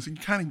there because you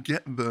kind of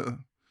get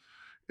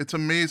it's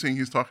amazing.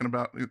 He's talking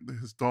about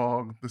his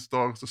dog. This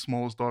dog's the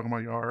smallest dog in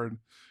my yard.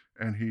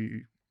 And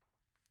he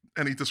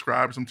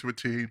describes him to a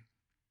T.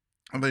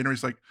 And later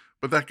he's like,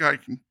 but that guy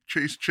can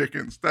chase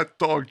chickens. That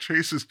dog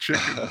chases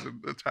chickens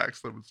and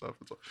attacks them and stuff.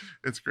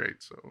 It's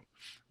great. So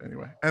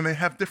anyway, and they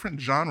have different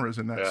genres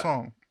in that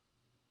song.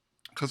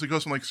 Because it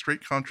goes from like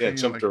straight country. Yeah, it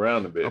jumped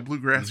around a bit. A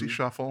bluegrassy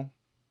shuffle.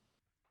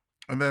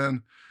 And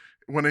then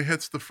when it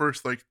hits the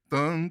first like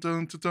dun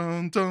dun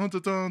dun dun dun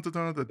dun dun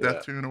dun, the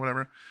death tune or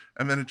whatever,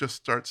 and then it just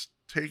starts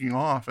taking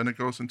off and it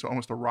goes into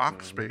almost a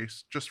rock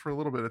space just for a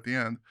little bit at the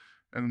end.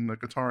 And the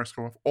guitarists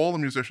go off. All the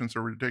musicians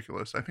are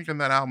ridiculous. I think in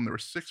that album there were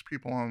 6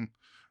 people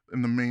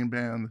in the main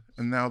band,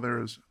 and now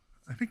there's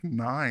I think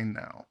 9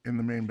 now in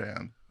the main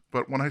band.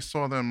 But when I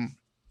saw them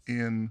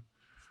in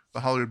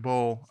the Hollywood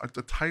Bowl,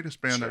 the tightest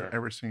band I've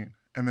ever seen.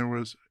 And there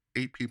was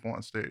 8 people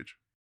on stage.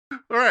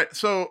 All right,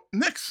 so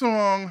next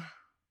song,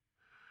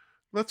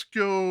 let's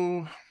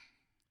go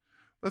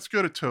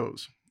to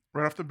Toes.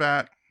 Right off the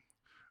bat,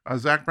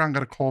 Zach Brown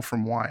got a call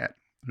from Wyatt,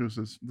 who's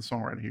the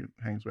songwriter he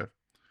hangs with.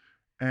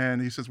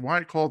 And he says,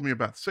 Wyatt called me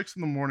about 6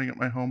 in the morning at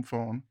my home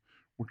phone,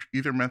 which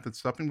either meant that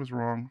something was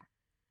wrong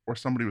or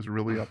somebody was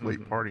really up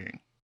late partying.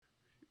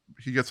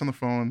 He gets on the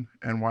phone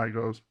and Wyatt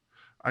goes,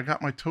 I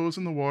got my toes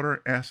in the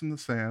water, ass in the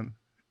sand,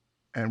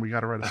 and we got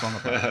to write a song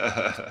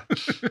about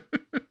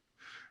it.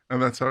 And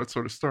that's how it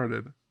sort of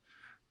started.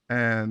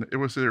 And it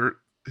was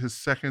his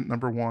second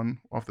 #1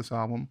 off this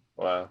album.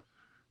 Wow.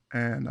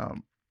 And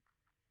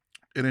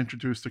it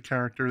introduced a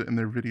character in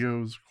their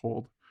videos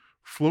called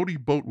Floaty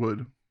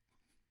Boatwood.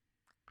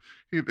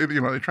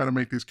 They try to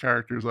make these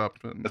characters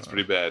up. And, that's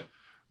pretty bad.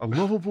 A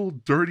lovable,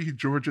 dirty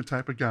Georgia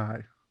type of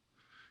guy.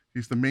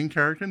 He's the main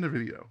character in the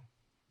video.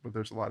 But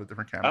there's a lot of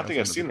different cameos. I don't think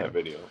I've seen that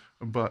video.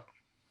 But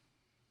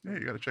yeah,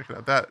 you got to check it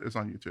out. That is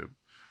on YouTube.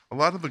 A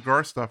lot of the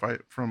Gar stuff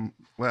from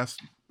last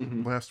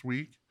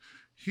week,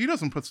 he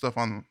doesn't put stuff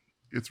on.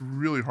 It's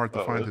really hard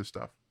to find his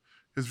stuff.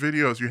 His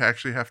videos, you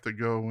actually have to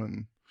go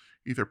and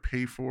either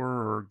pay for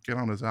or get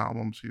on his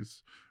albums.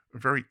 He's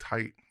very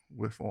tight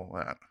with all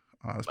that,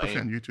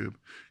 especially on YouTube.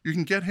 You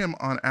can get him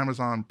on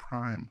Amazon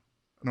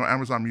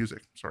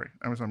Music. Sorry,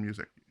 Amazon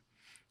Music.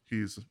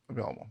 He's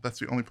available. That's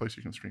the only place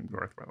you can stream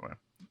Garth, by the way.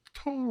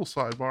 Total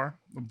sidebar,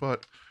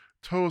 but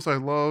Toes I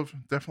love.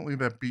 Definitely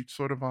that beach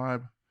sort of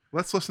vibe.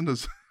 Let's listen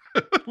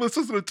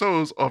to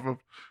Toes off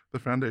of The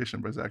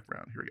Foundation by Zach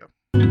Brown. Here we go.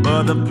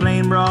 But the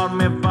plane brought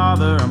me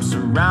farther. I'm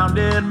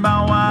surrounded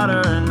by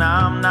water and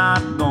I'm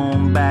not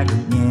going back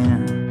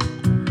again.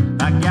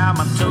 I got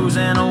my toes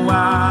in the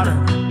water,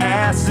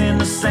 ass in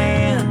the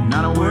sand.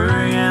 Not a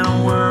worry in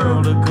a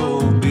world of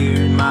cold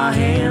beer in my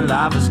hand.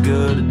 Life is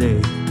good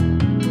today.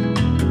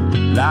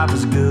 Life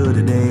is good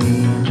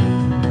today.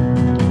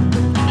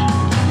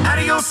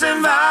 Adios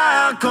and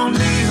via con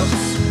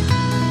Dios.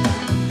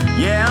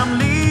 Yeah, I'm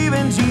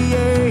leaving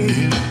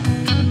GA.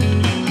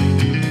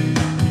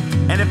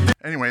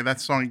 Anyway, that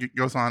song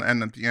goes on,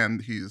 and at the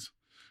end, he's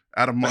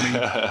out of money,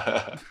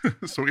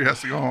 so he has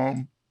to go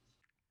home.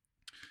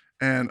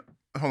 And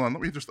hold on,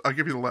 I'll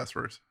give you the last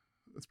verse.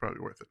 It's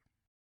probably worth it.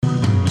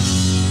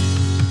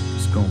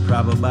 Just gonna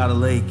prop up by the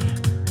lake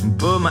and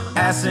put my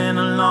ass in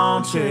a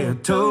lawn chair,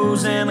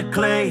 toes in the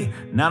clay.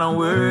 Not a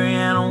worry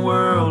in a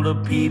world of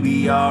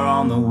PBR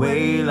on the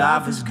way.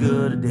 Life is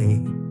good today.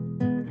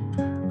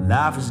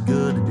 Life is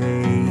good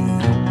today.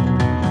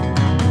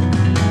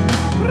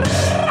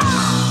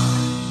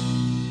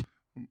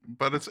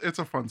 But it's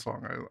a fun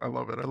song. I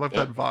love it. I love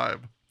that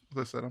vibe. As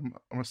I said,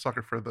 I'm a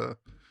sucker for the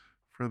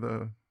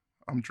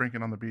I'm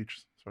drinking on the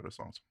beach sort of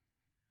songs.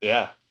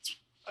 Yeah.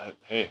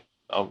 Hey,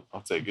 I'll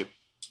take it.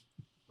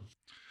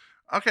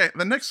 Okay,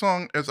 the next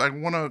song is I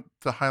want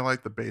to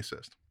highlight the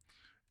bassist.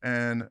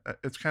 And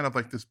it's kind of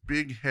like this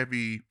big,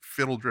 heavy,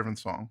 fiddle-driven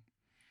song.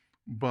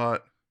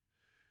 But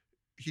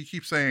he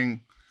keeps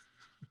saying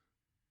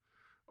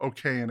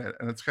okay in it,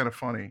 and it's kind of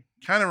funny.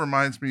 Kind of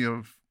reminds me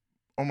of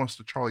almost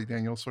a Charlie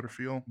Daniels sort of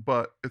feel,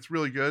 but it's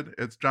really good.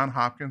 It's John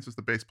Hopkins is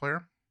the bass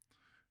player,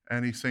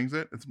 and he sings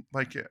it. It's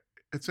like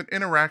it's an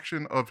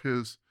interaction of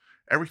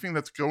everything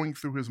that's going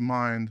through his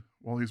mind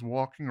while he's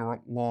walking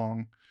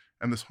along,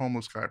 and this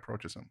homeless guy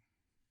approaches him,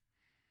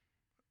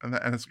 and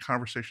it's a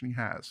conversation he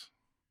has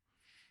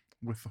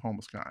with the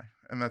homeless guy,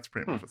 and that's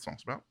pretty much what the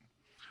song's about.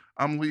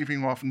 I'm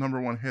leaving off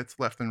 #1 hits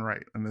left and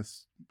right in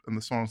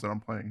the songs that I'm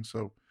playing,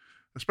 so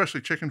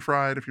especially Chicken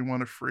Fried if you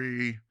want a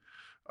free.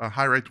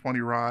 High Ride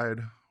 20 Ride,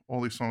 all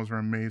these songs are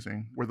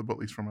amazing. Where the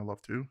Bullet's From I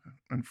love too,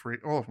 and Free,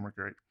 all of them are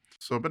great.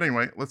 So, but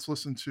anyway, let's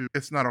listen to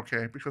It's Not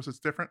Okay because it's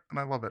different and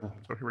I love it.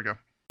 So here we go.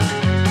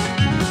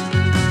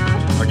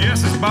 I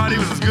guess his body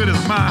was as good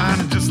as mine,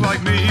 and just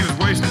like me, he was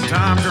wasting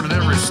time turning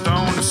every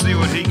stone to see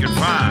what he could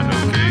find,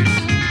 okay?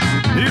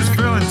 He was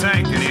filling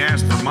tank and he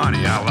asked for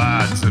money. I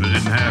lied and said I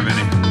didn't have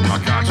any. My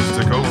conscience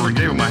took over and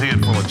gave him a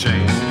handful of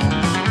change.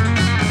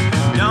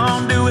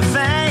 Don't do a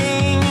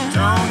thing.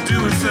 Don't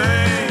do a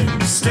thing.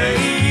 Stay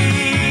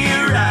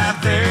right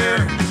there.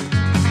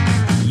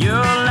 You'll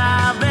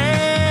lie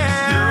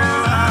there.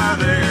 You'll lie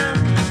there.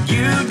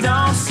 You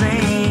don't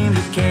seem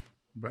to care.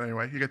 But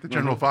anyway, you get the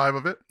general vibe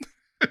of it.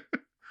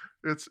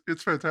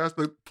 It's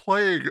fantastic.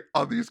 Playing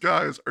on these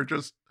guys are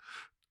just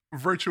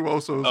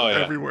virtuosos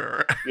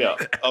everywhere. Yeah,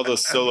 all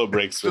those solo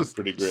breaks were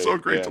pretty great. So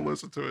great to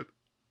listen to it.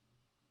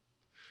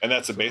 And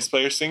that's a bass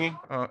player singing?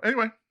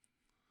 Anyway,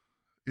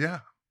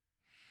 yeah,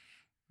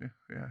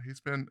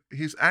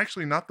 he's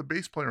actually not the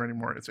bass player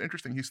anymore. It's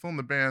interesting. He's still in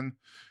the band.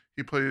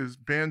 He plays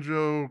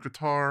banjo,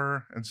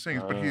 guitar, and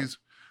sings, but he's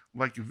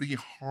like the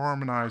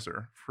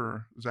harmonizer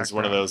for Zach. He's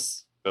one of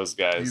those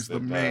guys. He's the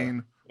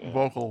main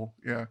vocal,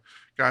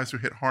 guys who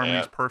hit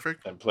harmonies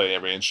perfect and play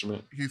every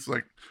instrument. He's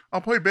like, I'll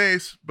play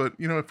bass, but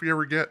if you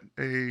ever get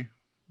a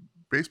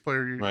bass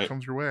player who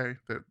comes your way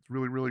that's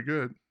really, really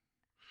good,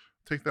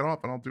 take that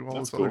off and I'll do all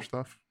this other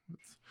stuff.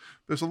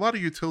 There's a lot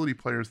of utility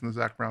players in the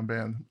Zach Brown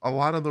band. A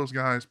lot of those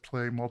guys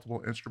play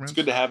multiple instruments. It's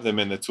good to have them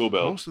in the tool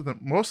belt.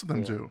 Most of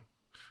them do.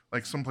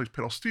 Like some plays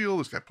pedal steel,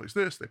 this guy plays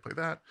this, they play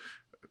that,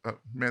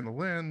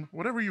 mandolin,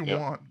 whatever you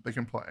want, they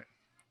can play.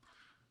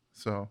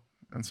 So,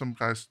 and some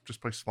guys just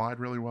play slide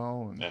really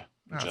well, and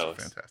that's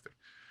fantastic.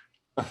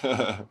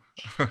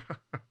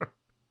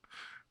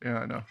 Yeah,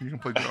 I know. You can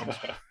play drums.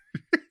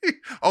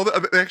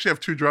 They actually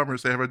have two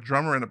drummers. They have a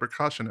drummer and a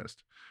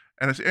percussionist.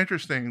 And it's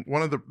interesting.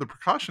 One of the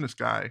percussionist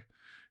guy,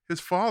 his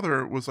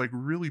father was like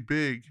really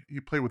big. He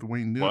played with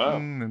Wayne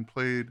Newton and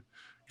played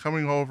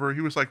coming over.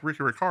 He was like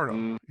Ricky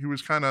Ricardo. He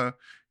was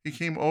he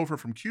came over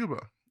from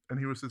Cuba, and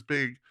he was this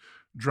big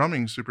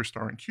drumming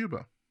superstar in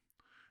Cuba.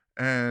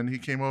 And he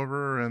came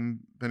over, and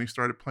then he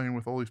started playing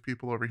with all these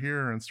people over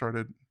here and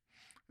started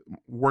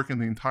working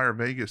the entire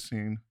Vegas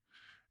scene,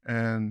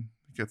 and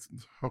gets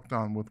hooked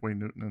on with Wayne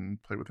Newton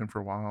and played with him for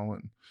a while.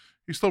 And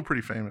he's still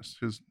pretty famous.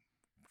 His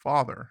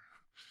father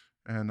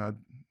and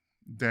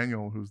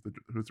Daniel, who's the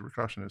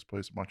percussionist,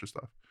 plays a bunch of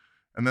stuff.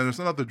 And then there's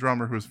another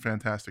drummer who's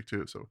fantastic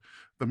too. So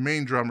the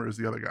main drummer is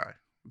the other guy.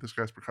 This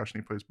guy's percussion.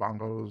 He plays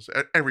bongos,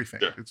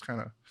 everything. Yeah.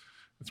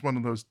 It's one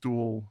of those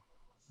dual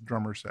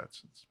drummer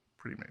sets. It's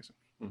pretty amazing.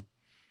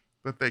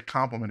 But they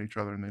complement each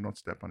other and they don't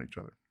step on each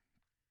other.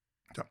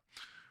 So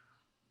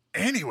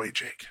anyway,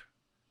 Jake,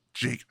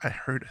 I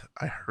heard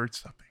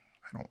something.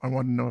 I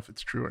want to know if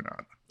it's true or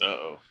not.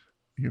 Uh-oh.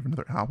 You have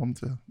another album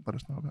to let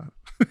us know about?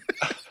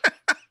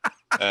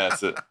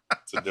 That's it.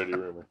 It's a dirty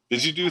rumor.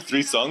 Did you do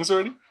 3 songs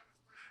already?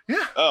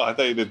 Yeah. Oh, I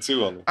thought you did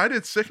 2 only. I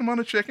did Sick 'Em on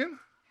a Chicken.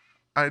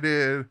 I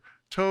did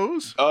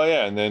Toes, Oh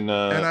yeah, and then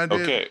and I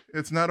did. okay.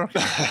 It's not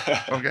okay.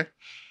 Okay.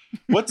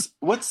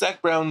 What's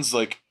Zach Brown's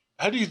like?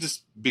 How do you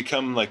just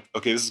become like,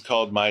 okay, this is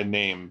called My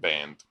Name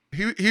Band?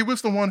 He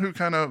was the one who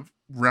kind of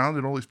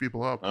rounded all these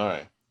people up. All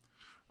right.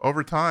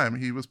 Over time,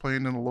 he was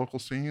playing in the local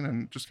scene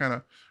and just kind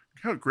of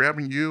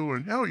grabbing you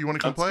and, oh, you want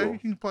to come That's play? cool. You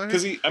can play.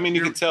 Because you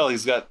can tell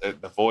he's got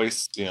the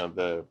voice,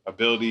 the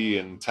ability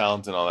and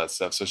talent and all that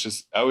stuff. So it's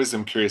just, I always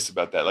am curious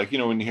about that. Like,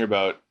 when you hear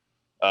about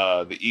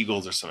the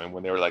Eagles or something,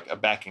 when they were like a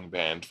backing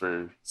band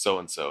for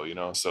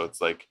so-and-so, so it's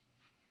like,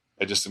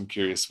 I just am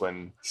curious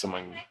when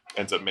someone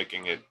ends up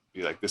making it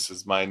be like, this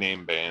is my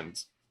name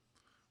band.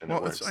 And well,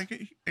 it works.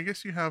 I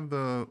guess you have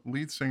the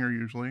lead singer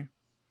usually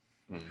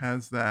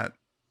has that,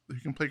 he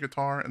can play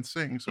guitar and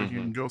sing, so he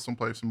can go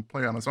someplace and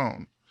play on his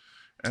own.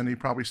 And he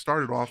probably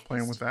started off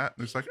playing with that.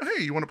 And it's like,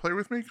 hey, you want to play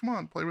with me? Come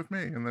on, play with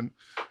me. And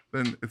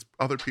then it's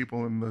other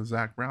people in the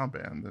Zach Brown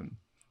band, and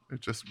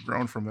it's just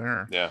grown from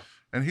there. Yeah.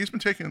 And he's been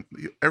taking,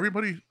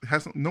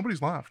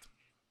 nobody's left.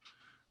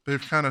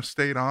 They've kind of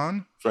stayed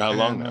on. For how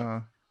long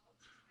now?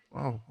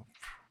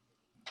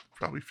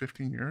 Probably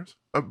 15 years.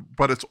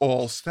 But it's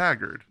all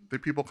staggered. There are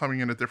people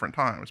coming in at different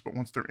times, but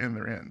once they're in,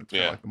 they're in. It's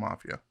kind of like the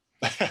mafia.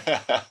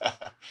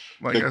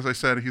 As I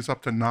said, he's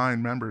up to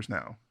 9 members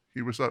now.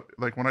 He was up,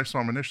 like when I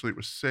saw him initially, it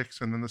was 6,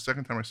 and then the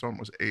second time I saw him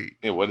was 8.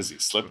 Yeah, what is he,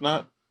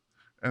 Slipknot?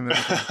 And then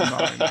it's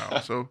 9 now.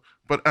 So,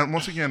 but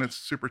once again, it's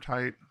super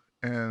tight,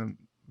 and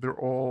they're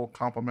all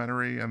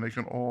complimentary, and they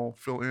can all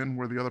fill in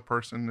where the other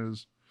person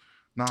is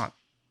not.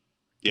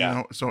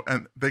 Yeah. So,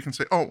 and they can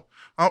say, oh,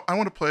 I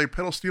want to play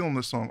pedal steel in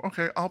this song.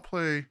 Okay, I'll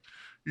play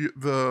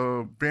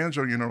the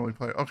banjo you normally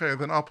play. Okay,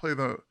 then I'll play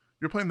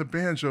you're playing the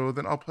banjo,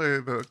 then I'll play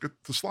the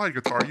slide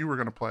guitar you were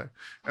going to play.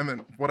 And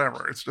then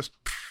whatever. It's just,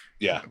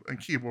 and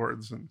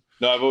keyboards. And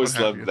no, I've always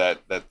loved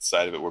that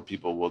side of it where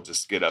people will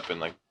just get up and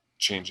like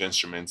change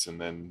instruments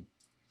and then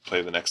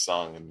play the next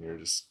song, and you're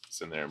just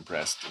sitting there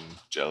impressed and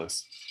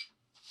jealous.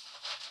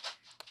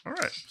 All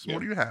right. So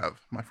what do you have,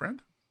 my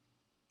friend?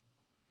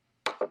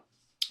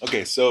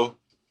 Okay, so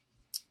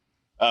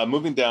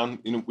moving down,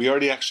 we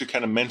already actually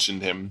kind of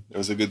mentioned him. It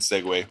was a good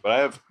segue, but I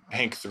have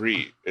Hank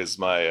 3 is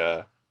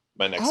my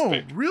my next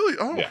pick. Oh, really?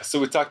 Oh, yeah. So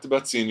we talked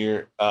about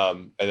Senior,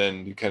 and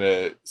then you kind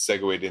of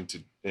segued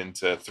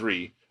into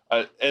 3,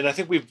 and I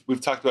think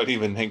we've talked about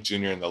even Hank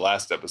Jr. in the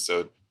last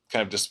episode,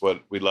 kind of just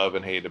what we love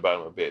and hate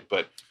about him a bit.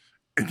 But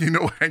and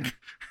Hank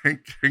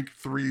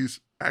 3's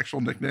actual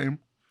nickname,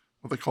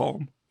 what they call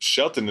him?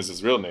 Shelton is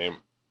his real name.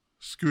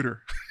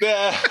 Scooter.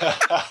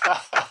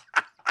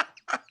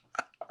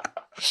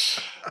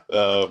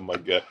 Oh my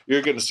God.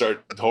 You're going to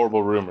start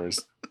horrible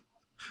rumors.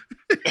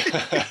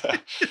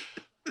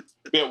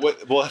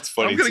 Well, that's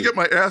funny. I'm going to get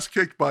my ass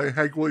kicked by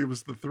Hank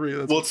Williams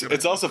III.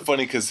 It's also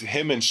funny because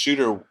him and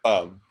Shooter,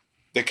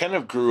 they kind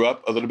of grew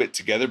up a little bit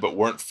together, but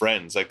weren't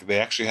friends. Like they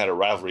actually had a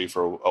rivalry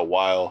for a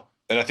while.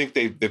 And I think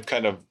they've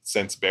kind of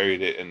since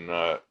buried it. And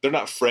they're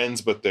not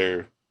friends, but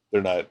they're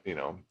not,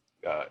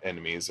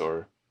 enemies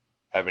or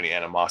have any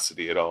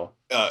animosity at all.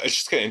 It's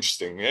just kind of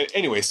interesting.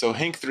 Anyway, so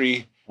Hank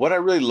 3, what I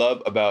really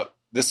love about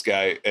this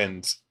guy,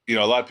 and a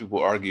lot of people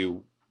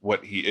argue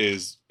what he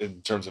is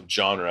in terms of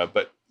genre,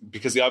 but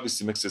because he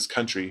obviously mixes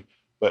country,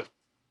 but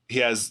he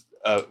has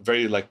a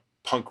very like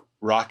punk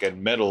rock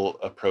and metal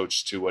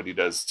approach to what he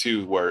does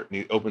too, where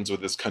he opens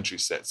with this country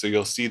set. So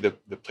you'll see the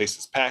place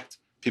is packed,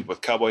 people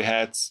with cowboy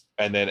hats.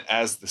 And then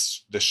as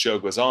the show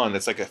goes on,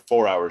 it's like a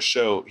 4-hour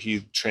show.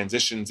 He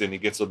transitions and he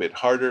gets a little bit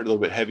harder, a little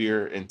bit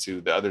heavier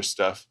into the other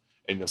stuff.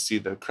 And you'll see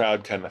the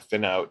crowd kind of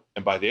thin out.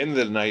 And by the end of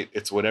the night,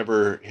 it's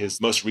whatever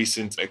his most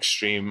recent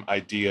extreme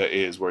idea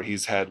is, where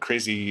he's had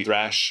crazy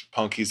thrash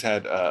punk. He's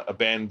had a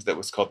band that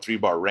was called 3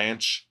 Bar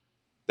Ranch.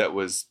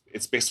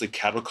 It's basically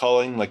cattle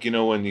calling. Like,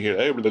 when you hear,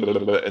 hey, blah, blah,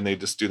 blah, blah, and they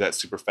just do that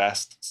super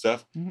fast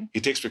stuff. Mm-hmm. He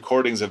takes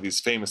recordings of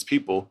these famous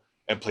people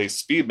and plays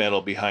speed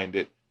metal behind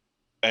it.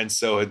 And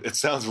so it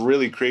sounds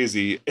really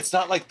crazy. It's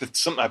not like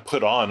something I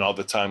put on all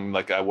the time,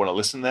 like I want to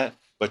listen to that,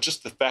 but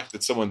just the fact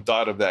that someone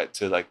thought of that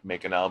to like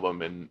make an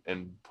album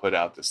and put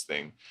out this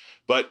thing.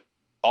 But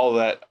all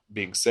that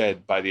being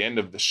said, by the end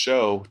of the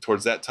show,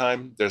 towards that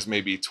time, there's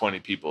maybe 20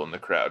 people in the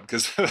crowd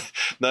because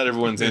not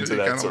everyone's into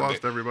that sort of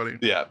lost thing. Everybody.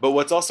 Yeah, but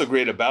what's also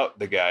great about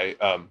the guy,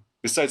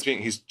 besides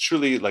he's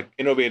truly like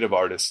innovative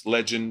artist,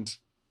 legend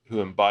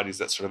who embodies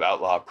that sort of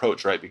outlaw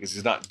approach, right? Because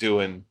he's not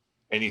doing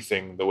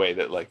anything the way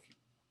that like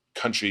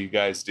country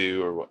guys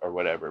do or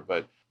whatever.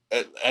 But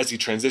as he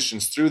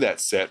transitions through that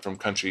set from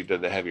country to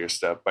the heavier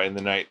stuff, by the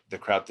night, the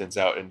crowd thins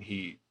out and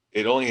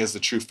it only has the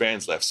true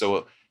fans left.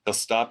 So he'll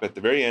stop at the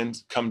very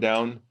end, come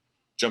down,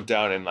 jump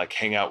down and like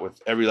hang out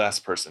with every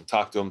last person,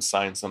 talk to them,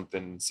 sign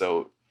something.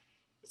 So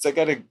it's like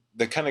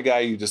the kind of guy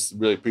you just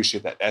really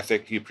appreciate that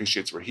ethic. He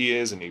appreciates where he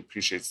is and he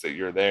appreciates that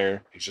you're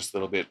there. He's just a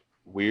little bit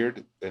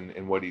weird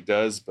in what he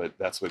does, but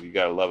that's what you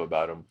got to love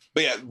about him.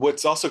 But yeah,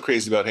 what's also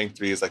crazy about Hank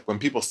 3 is like when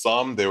people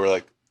saw him, they were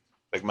like,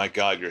 my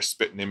God, you're a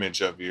spitting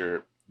image of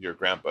your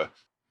grandpa.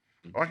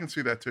 Oh, I can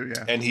see that too,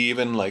 yeah. And he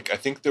even like, I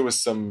think there was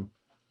some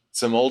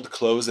old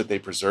clothes that they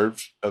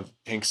preserved of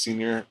Hank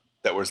Sr.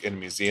 that was in a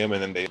museum,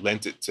 and then they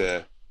lent it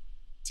to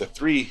to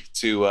 3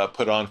 to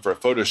put on for a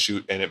photo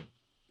shoot, and it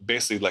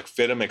basically like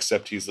fit him,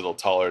 except he's a little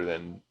taller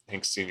than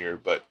Hank Sr.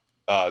 But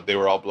they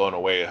were all blown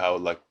away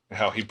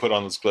how he put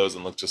on those clothes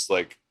and looked just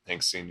like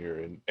Hank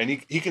Sr. And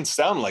he can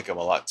sound like him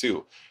a lot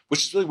too,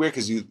 which is really weird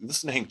because you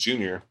listen to Hank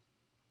Jr.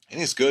 and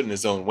he's good in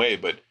his own way,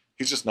 but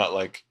he's just not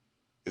like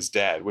his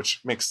dad,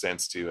 which makes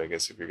sense too, I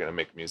guess, if you're going to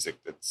make music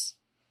that's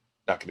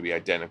not going to be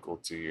identical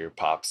to your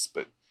pops.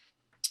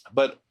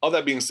 But all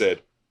that being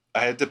said,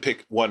 I had to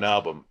pick one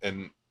album,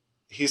 and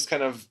he's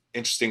kind of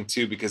interesting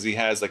too because he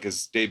has like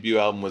his debut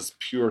album was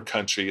pure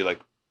country, like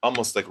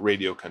almost like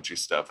radio country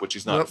stuff, which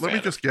he's not. Let me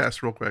just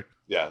guess real quick.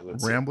 Yeah,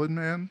 Ramblin'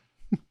 Man.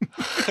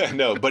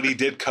 No, but he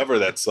did cover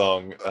that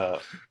song.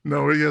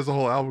 No, he has a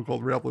whole album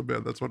called Ramblin'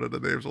 Man. That's one of the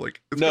names.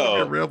 Like, it's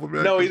no, Ramblin'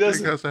 Man. No, he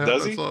doesn't. Has to have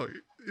Does that he? Song.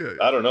 Yeah,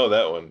 I don't know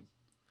that one.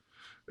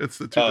 It's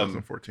the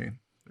 2014.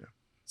 Yeah.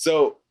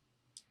 So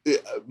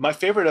my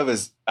favorite of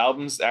his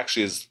albums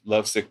actually is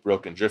Lovesick,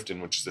 Broken,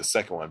 Driftin', which is the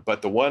second one.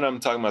 But the one I'm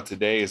talking about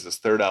today is his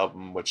third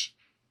album, which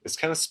is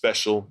kind of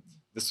special.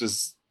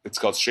 It's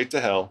called Straight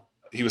to Hell.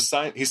 He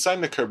signed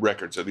to Curb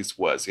Records, or at least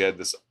was. He had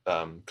this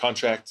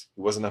contract.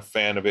 He wasn't a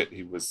fan of it.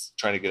 He was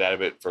trying to get out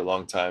of it for a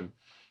long time.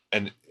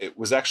 And it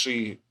was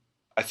actually,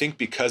 I think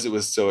because it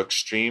was so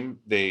extreme,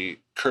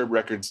 Curb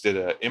Records did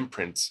an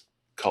imprint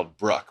called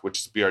Bruck, which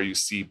is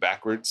BRUC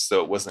backwards.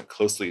 So it wasn't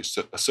closely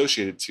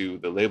associated to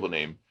the label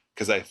name,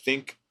 because I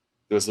think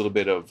there was a little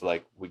bit of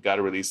like, we got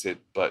to release it,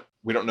 but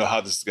we don't know how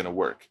this is going to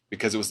work,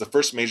 because it was the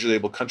first major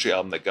label country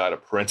album that got a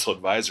parental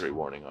advisory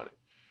warning on it.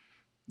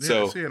 Yeah,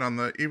 So I see it on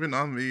the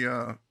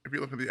if you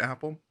look at the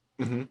Apple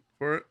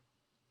for it.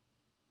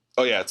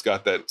 Oh yeah, it's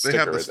got that sticker. They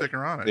have the right sticker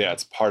there. on it. Yeah,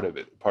 it's part of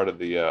it, part of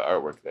the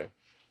artwork there.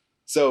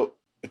 So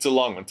it's a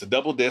long one. It's a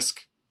double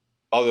disc,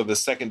 although the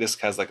second disc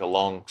has like a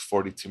long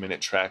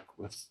 42-minute track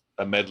with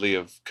a medley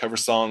of cover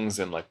songs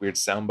and like weird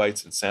sound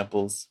bites and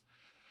samples.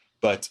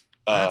 But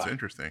that's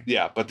interesting.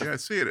 Yeah, but I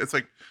see it. It's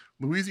like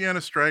Louisiana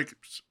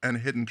Stripes and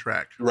Hidden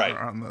Track, right,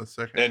 are on the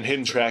second. And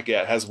Hidden Track,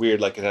 yeah, it has weird,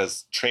 like it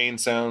has train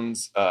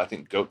sounds, I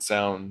think goat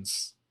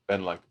sounds,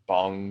 and like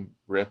bong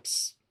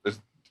rips.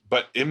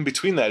 But in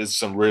between that is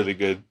some really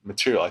good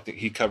material. I think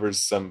he covers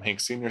some Hank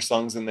Sr.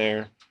 songs in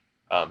there,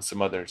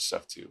 some other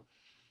stuff too.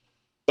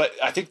 But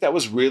I think that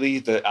was really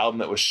the album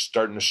that was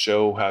starting to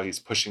show how he's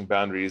pushing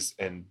boundaries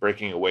and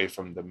breaking away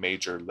from the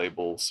major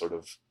label sort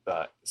of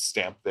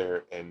stamp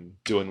there and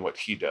doing what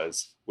he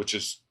does, which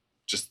is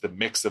just the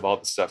mix of all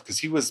the stuff. Because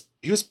he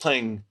was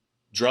playing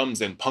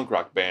drums in punk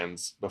rock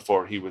bands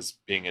before he was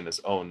being in his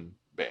own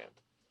band.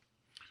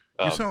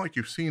 You sound like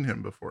you've seen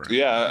him before.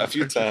 Yeah, a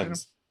few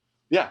times.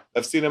 Yeah,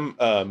 I've seen him.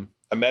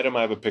 I met him.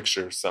 I have a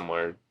picture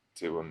somewhere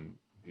too, and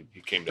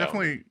he came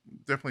down.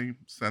 Definitely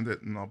send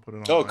it, and I'll put it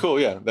on. Oh, cool.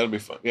 Yeah, that'll be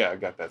fun. Yeah, I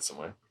got that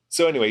somewhere.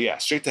 So anyway, yeah,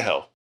 Straight to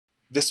Hell.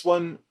 This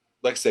one,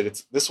 like I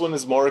said, this one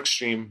is more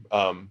extreme.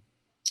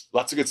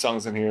 Lots of good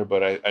songs in here,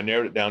 but I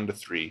narrowed it down to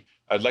 3.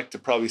 I'd like to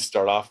probably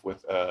start off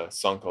with a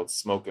song called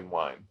Smoke and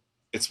Wine.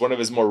 It's one of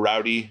his more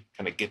rowdy,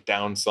 kind of get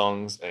down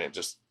songs, and it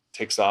just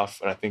takes off.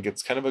 And I think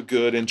it's kind of a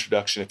good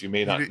introduction if you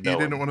may not know. You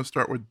didn't want to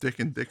start with Dick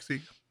and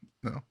Dixie?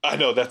 No. I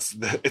know it's you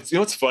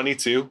know what's funny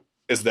too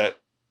is that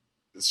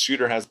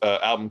Shooter has an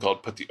album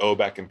called Put the O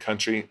Back in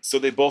Country. So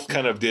they both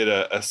kind of did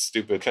a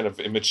stupid kind of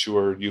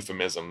immature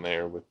euphemism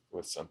there with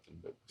something.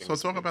 So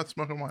talk about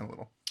Smoke and Wine a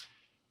little.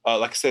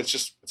 Like I said,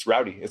 it's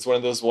rowdy. It's one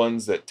of those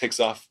ones that takes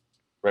off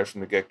right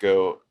from the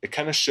get-go. It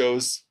kind of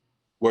shows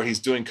where he's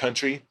doing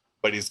country,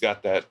 but he's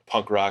got that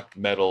punk rock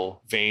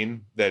metal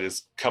vein that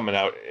is coming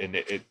out, and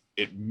it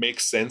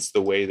makes sense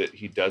the way that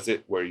he does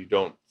it, where you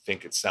don't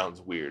think it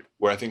sounds weird.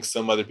 Where I think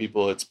some other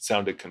people, it's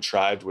sounded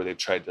contrived, where they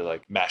tried to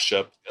like mash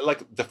up.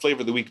 Like the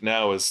flavor of the week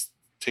now is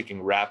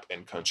taking rap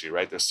and country,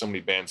 right? There's so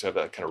many bands who have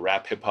that kind of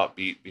rap hip hop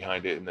beat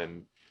behind it, and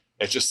then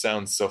it just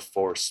sounds so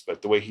forced.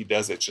 But the way he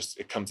does it,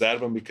 it comes out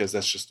of him because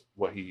that's just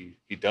what he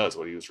does,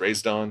 what he was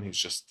raised on. He's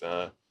just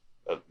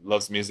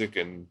loves music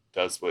and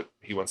does what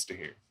he wants to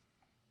hear.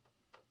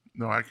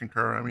 No, I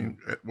concur. I mean,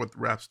 what the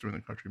rap's doing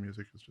in country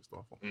music is just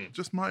awful.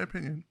 Just my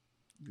opinion.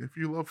 If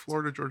you love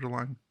Florida Georgia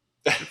Line,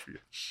 good for you.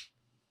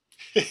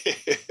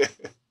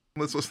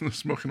 Let's listen to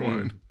Smoke and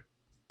Wine.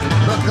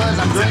 Because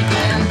I'm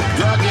drinking,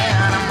 drugging,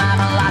 I'm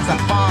having lots of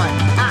fun.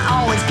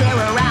 I always carry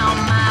around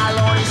my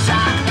Lordy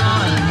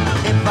shotgun.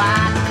 If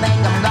I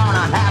think I'm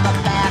gonna have a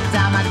bad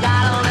time, I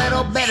got a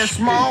little bit of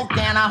smoke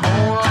and a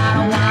whole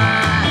lot of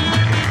wine.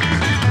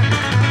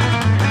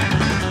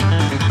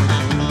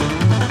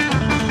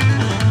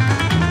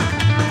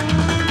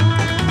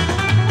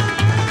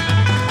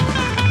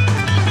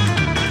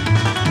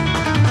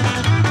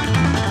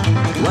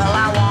 Well,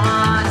 I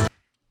want.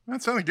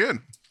 That sounded good.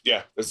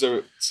 Yeah, there's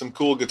some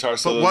cool guitar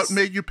solos. But what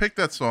made you pick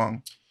that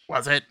song?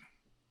 Was it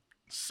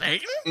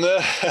Satan?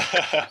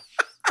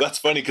 That's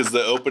funny because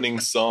the opening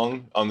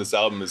song on this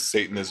album is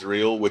Satan is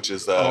Real, which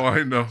is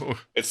I know.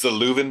 It's the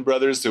Louvin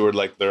brothers, who are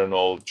like, they're an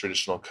old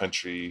traditional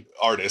country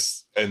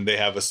artists, and they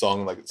have a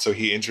song like, so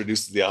he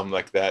introduces the album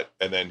like that,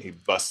 and then he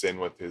busts in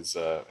with his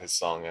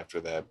song after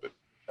that.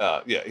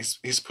 But yeah,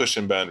 he's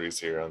pushing boundaries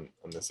here on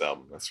this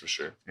album, that's for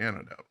sure. Yeah,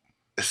 no doubt.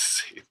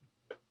 See.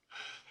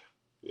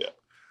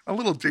 A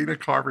little Dana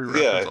Carvey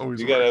reference Yeah, always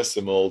you gotta have works.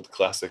 some old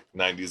classic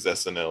 90s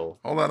SNL.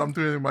 Hold on, I'm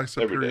doing my day.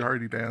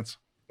 superiority dance.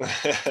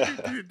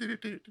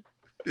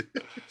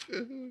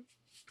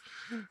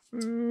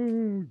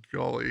 Oh,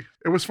 golly.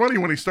 It was funny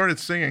when he started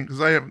singing, because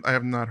I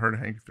have not heard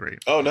Hank 3.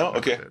 Oh, no? Never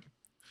Okay. did.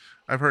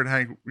 I've heard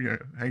Hank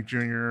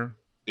Jr.,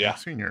 Yeah. Hank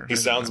Sr. He I've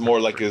sounds heard more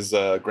like 3. his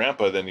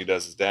grandpa than he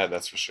does his dad,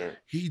 that's for sure.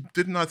 He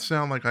did not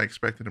sound like I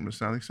expected him to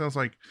sound. He sounds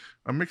like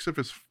a mix of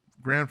his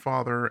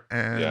grandfather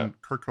and Yeah.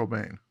 Kurt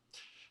Cobain.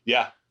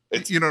 Yeah.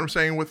 It's You know what I'm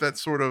saying? With that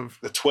sort of...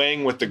 the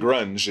twang with the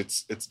grunge.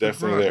 It's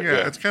definitely there.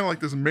 Yeah, it's kind of like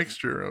this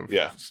mixture of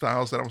Yeah.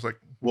 styles that I was like,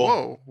 Well-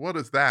 whoa, what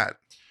is that?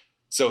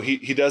 So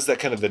he does that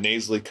kind of the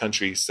nasally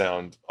country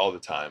sound all the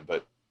time,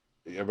 but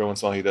every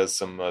once in a while he does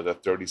some of the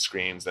throaty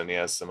screams, and he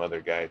has some other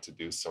guy to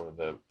do some of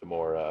the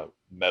more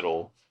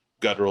metal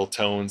guttural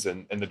tones,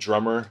 and the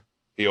drummer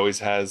he always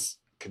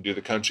can do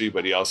the country,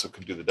 but he also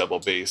can do the double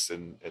bass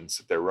and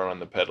sit there, run on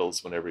the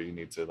pedals whenever you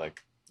need to,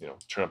 like,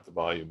 turn up the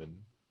volume and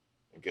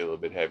get a little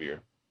bit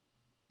heavier.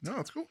 No,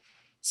 it's cool.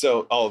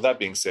 So all of that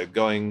being said,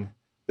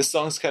 this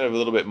song's kind of a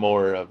little bit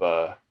more of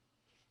a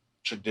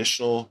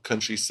traditional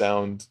country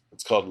sound.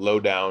 It's called Low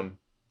Down.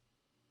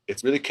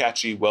 It's really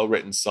catchy,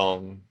 well-written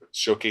song. It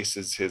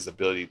showcases his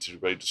ability to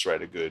really just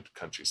write a good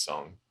country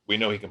song. We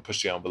know he can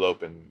push the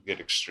envelope and get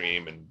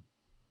extreme and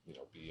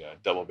be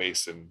double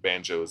bass and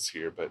banjos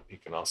here, but he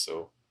can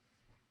also...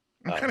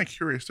 I'm kind of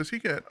curious. Does he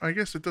get... I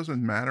guess it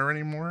doesn't matter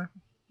anymore,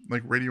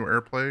 like radio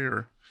airplay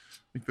or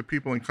like the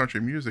people in country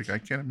music. I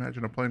can't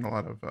imagine him playing a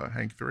lot of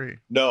Hank 3.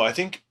 No, I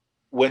think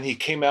when he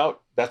came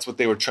out, that's what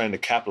they were trying to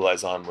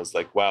capitalize on, was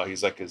like, wow,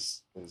 he's like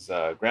his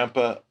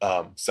grandpa,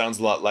 sounds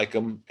a lot like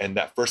him. And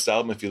that first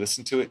album, if you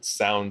listen to it,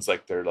 sounds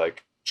like they're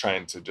like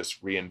trying to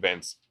just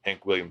reinvent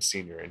Hank Williams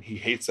Sr. And he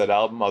hates that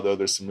album, although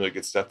there's some really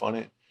good stuff on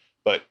it.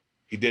 But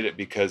he did it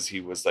because he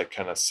was like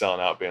kind of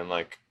selling out, being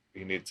like,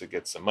 he needed to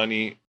get some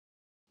money.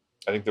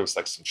 I think there was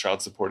like some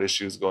child support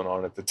issues going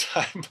on at the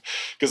time.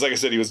 Because like I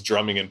said, he was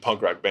drumming in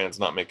punk rock bands,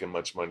 not making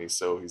much money.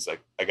 So he's like,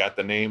 I got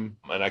the name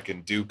and I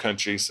can do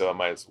country, so I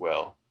might as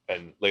well.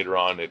 And later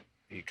on,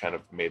 he kind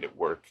of made it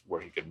work where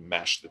he could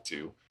mash the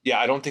two. Yeah,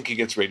 I don't think he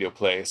gets radio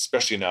play,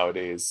 especially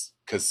nowadays,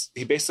 because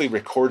he basically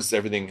records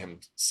everything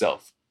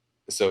himself.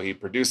 So he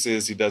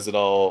produces, he does it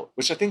all,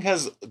 which I think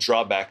has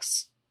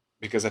drawbacks,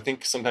 because I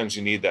think sometimes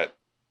you need that,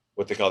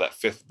 what they call that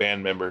fifth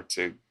band member,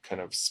 to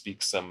kind of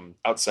speak some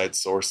outside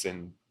source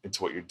into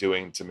what you're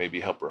doing to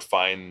maybe help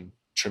refine,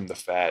 trim the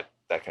fat,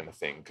 that kind of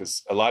thing.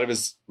 Because a lot of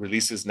his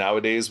releases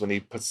nowadays, when he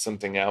puts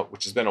something out,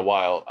 which has been a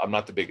while, I'm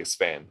not the biggest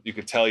fan. You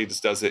could tell he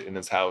just does it in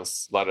his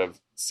house, a lot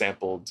of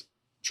sampled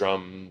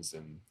drums.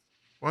 And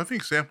Well, I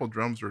think sampled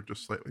drums are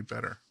just slightly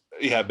better.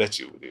 yeah, I bet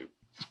you do.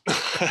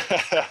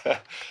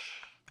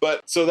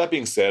 But so that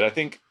being said, I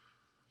think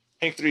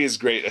Hank 3 is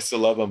great. I still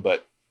love him,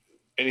 but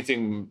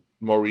anything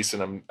more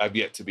recent, I've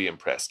yet to be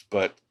impressed.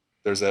 But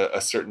there's a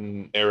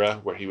certain era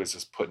where he was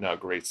just putting out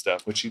great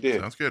stuff, which he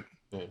did. Sounds good.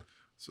 Yeah.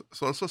 So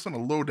let's listen to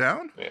Low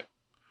Down. Yeah.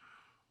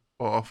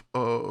 Off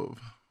of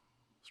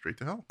Straight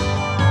to Hell.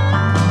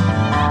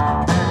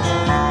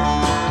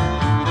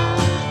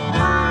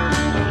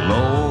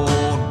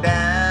 Low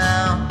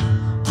down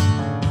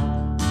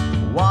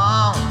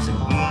once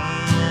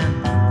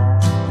again.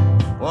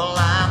 Well,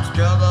 I'm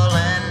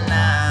struggling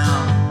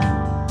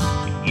now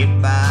to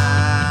get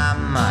by,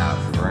 my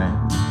friend.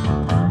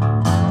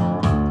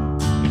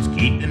 It's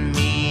keeping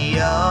me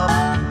up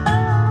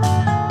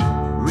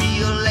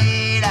real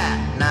late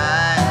at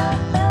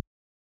night.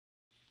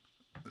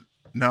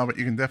 No, but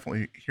you can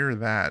definitely hear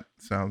that.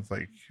 Sounds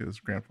like his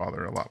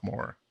grandfather a lot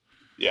more.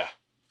 Yeah.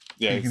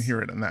 Yeah. You can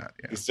hear it in that.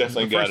 Yeah. he's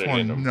definitely The got first it one,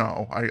 in him.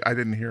 No, I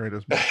didn't hear it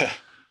as much,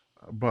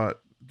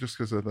 but just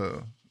because of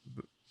the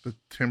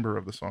timbre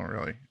of the song,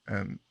 really.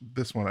 And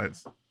this one,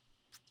 it's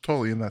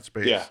totally in that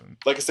space. Yeah. And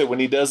Like I said, when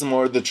he does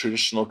more of the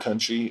traditional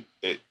country,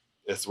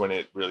 it's when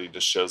it really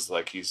just shows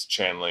like he's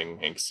channeling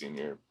Hank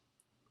Sr.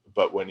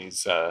 But when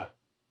he's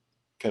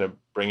kind of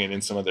bringing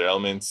in some other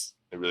elements,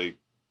 it really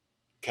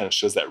kind of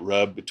shows that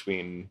rub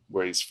between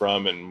where he's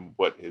from and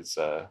what his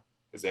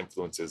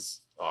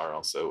influences are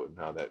also, and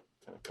how that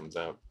kind of comes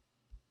out.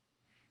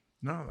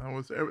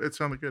 no, it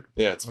sounded good.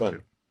 Yeah, it's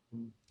fun.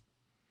 Okay.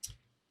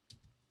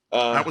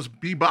 That was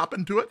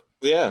bebopping to it.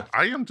 Yeah.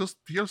 I am just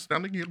here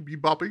standing here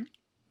bebopping.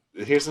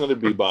 Here's another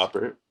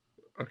bebopper.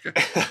 Okay.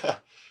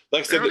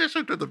 Like I said,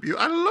 Listen to the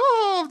I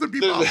love the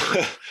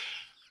bebopper.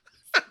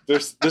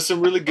 there's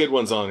some really good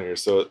ones on here.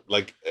 So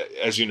like,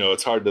 as you know,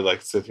 it's hard to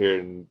like sit here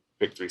and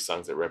pick 3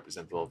 songs that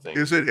represent the whole thing.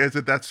 Is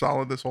it that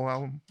solid, this whole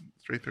album,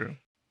 straight through?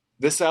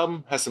 This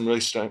album has some really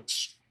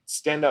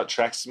standout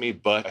tracks to me,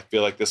 but I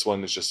feel like this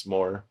one is just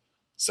more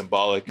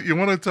symbolic. You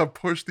wanted to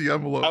push the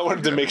envelope. I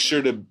wanted to make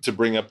sure to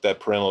bring up that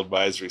parental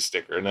advisory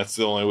sticker, and that's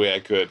the only way I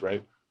could,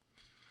 right?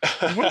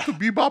 You want to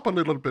bebop a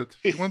little bit.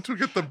 You want to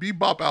get the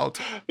bebop out.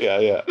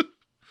 Yeah.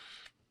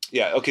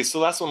 Yeah, okay, so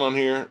last one on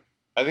here,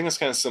 I think it's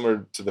kind of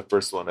similar to the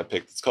first one I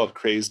picked. It's called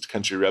Crazed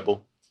Country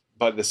Rebel.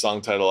 By the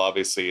song title,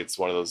 obviously, it's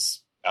one of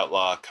those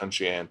outlaw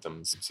country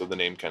anthems. So the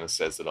name kind of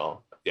says it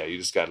all. Yeah, you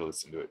just got to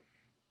listen to it.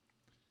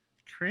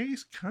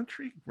 Craze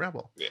Country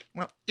Rebel. Yeah.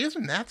 Well,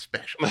 isn't that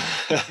special?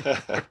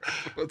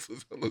 Let's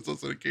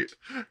listen to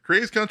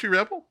Craze Country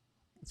Rebel.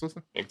 Let's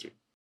listen. Thank you.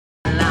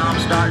 Now I'm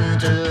starting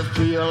to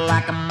feel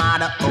like I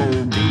might have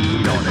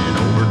OD'd on an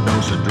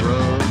overdose of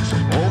drugs,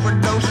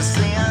 overdose of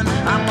sin.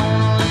 I'm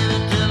gonna live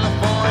it to the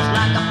fullest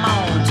like I'm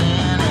on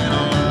 10. And I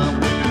love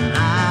getting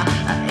high,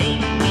 I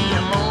hate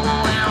being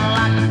low, and I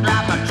like to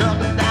drive my truck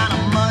down a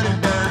muddy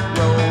dirt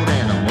road.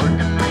 And I'm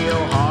working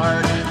real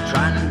hard,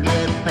 trying to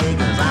get paid,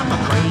 'cause I'm a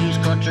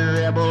crazed country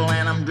rebel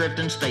and I'm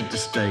drifting state to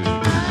state.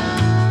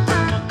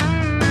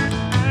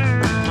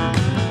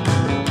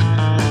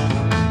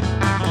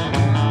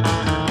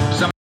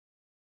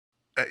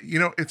 You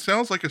know, it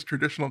sounds like a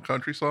traditional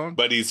country song,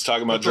 But he's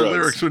talking about but the drugs.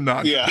 lyrics are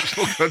not Yeah.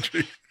 traditional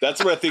country.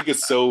 That's what I think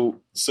is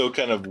so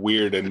kind of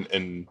weird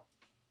and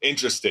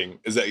interesting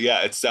is that,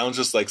 yeah, it sounds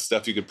just like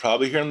stuff you could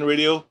probably hear on the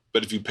radio,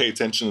 but if you pay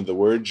attention to the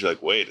words, you're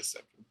like, wait a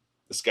second,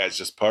 this guy's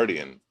just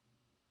partying.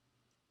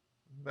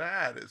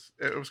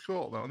 It was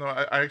cool. No,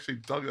 I actually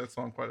dug that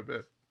song quite a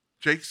bit.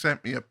 Jake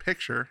sent me a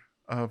picture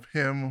of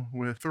him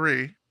with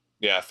 3,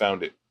 Yeah, I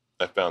found it.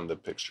 I found the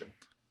picture.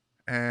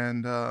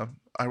 and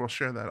I will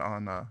share that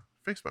on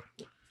Facebook.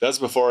 That's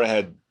before I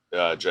had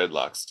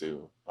dreadlocks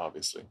too,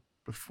 obviously.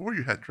 Before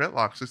you had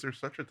dreadlocks, is there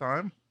such a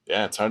time?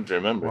 Yeah, it's hard to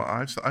remember. Well,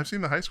 I've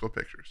seen the high school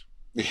pictures.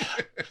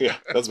 Yeah,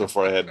 that's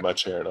before I had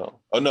much hair at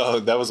all. Oh no,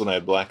 that was when I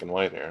had black and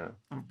white hair.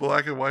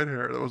 Black and white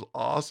hair. That was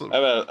awesome.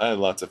 I had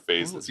lots of Ooh,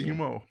 phases.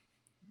 emo.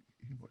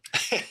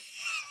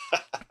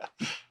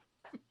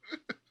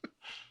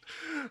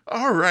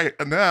 All right.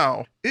 And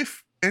now,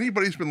 if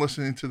anybody's been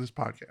listening to this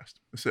podcast,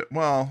 they said,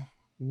 well,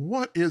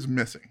 what is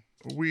missing?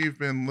 We've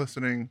been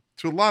listening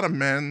to a lot of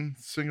men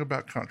sing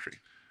about country.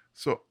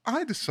 So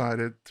I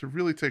decided to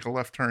really take a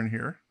left turn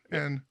here.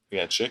 And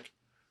Yeah, chick.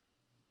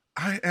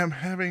 I am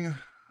having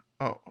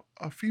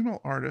a female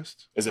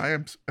artist. Is it- I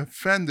am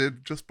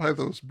offended just by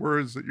those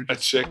words that you A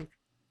just chick?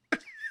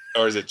 spoke.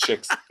 Or is it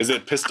chicks? Is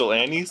it Pistol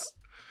Annie's?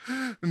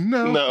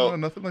 No,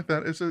 nothing like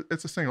that.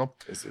 It's a single.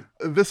 Is it?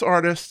 This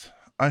artist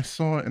I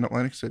saw in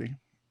Atlantic City.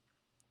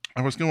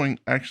 I was going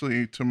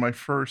actually to my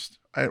first.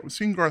 I was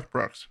seeing Garth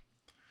Brooks,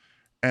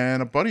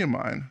 and a buddy of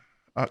mine,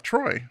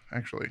 Troy,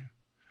 actually.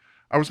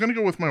 I was going to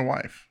go with my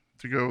wife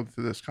to go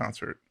to this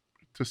concert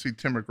to see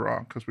Tim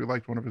McGraw because we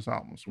liked one of his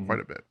albums quite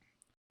a bit.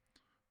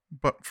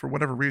 But for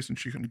whatever reason,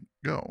 she couldn't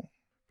go.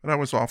 But I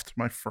was off to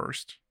my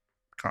first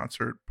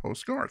concert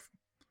post Garth,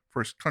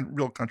 first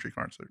real country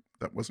concert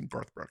that wasn't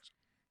Garth Brooks.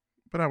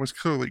 But I was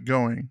clearly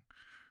going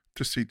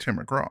to see Tim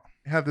McGraw.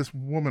 He had this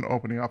woman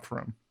opening up for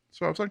him.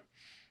 So I was like,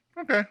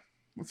 okay,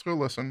 let's go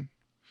listen.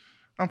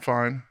 I'm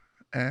fine.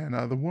 And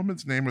the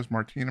woman's name was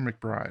Martina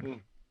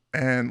McBride.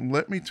 And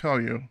let me tell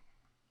you,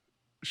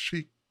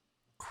 she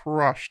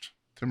crushed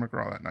Tim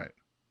McGraw that night.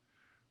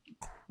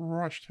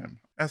 Crushed him.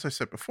 As I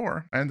said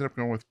before, I ended up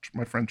going with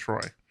my friend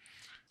Troy.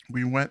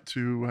 We went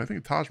to, I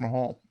think, Taj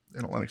Mahal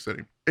in Atlantic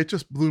City. It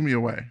just blew me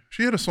away.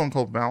 She had a song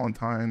called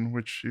Valentine,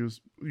 which she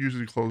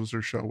usually closes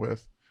her show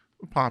with.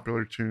 A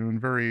popular tune,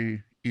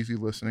 very easy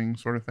listening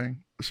sort of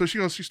thing. So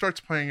she starts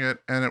playing it,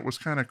 and it was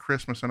kind of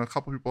Christmas, and a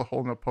couple people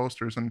holding up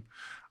posters, and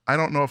I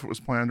don't know if it was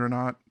planned or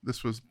not.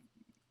 This was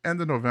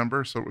end of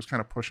November, so it was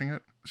kind of pushing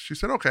it. She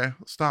said, okay,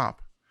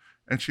 stop.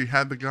 And she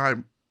had the guy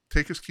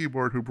take his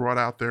keyboard who brought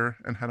out there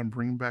and had him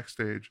bring him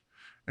backstage.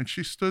 And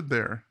she stood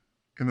there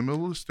in the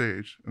middle of the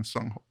stage and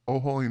sung Oh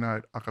Holy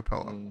Night a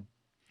cappella.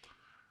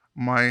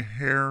 My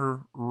hair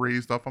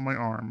raised up on my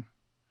arm.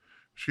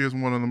 She has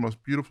one of the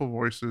most beautiful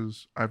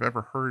voices I've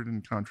ever heard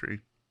in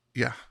country.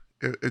 Yeah,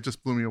 it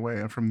just blew me away.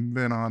 And from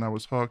then on, I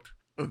was hooked.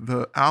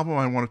 The album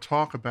I want to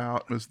talk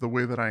about is The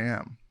Way That I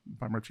Am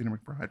by Martina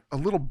McBride. A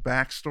little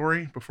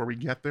backstory before we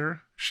get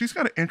there. She's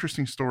got an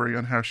interesting story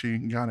on how she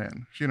got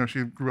in. She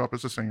grew up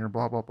as a singer,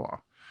 blah, blah, blah.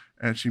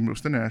 And she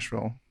moves to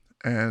Nashville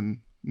and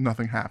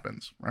nothing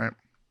happens, right?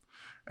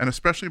 And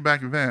especially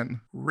back then,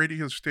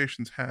 radio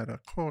stations had a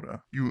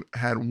quota. You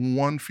had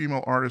one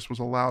female artist was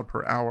allowed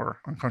per hour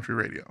on country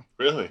radio.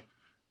 Really?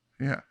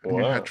 Yeah. And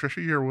you had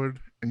Trisha Yearwood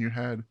and you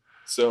had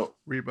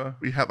Reba.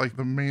 We had like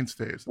the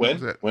mainstays. When?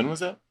 That was it. When was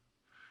that?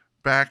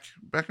 Back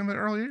in the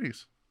early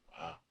 80s.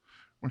 Wow.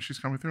 When she's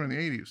coming through in the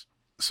 80s.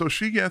 So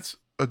she gets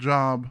a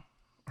job.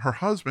 Her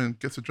husband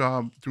gets a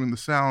job doing the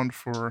sound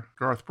for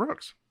Garth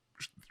Brooks.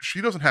 She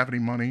doesn't have any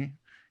money.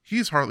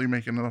 He's hardly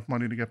making enough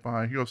money to get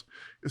by. He goes,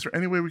 is there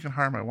any way we can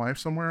hire my wife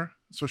somewhere?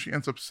 So she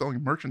ends up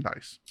selling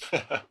merchandise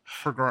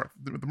for Garth,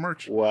 the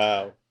merch.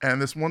 Wow.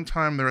 And this one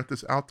time they're at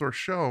this outdoor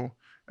show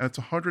and it's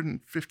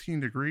 115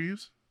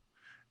 degrees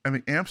and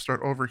the amps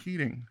start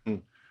overheating.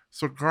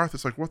 So Garth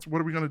is like, what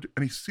are we going to do?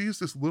 And he sees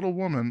this little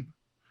woman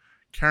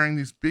carrying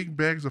these big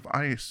bags of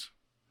ice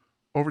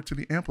over to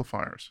the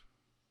amplifiers,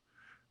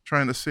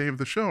 trying to save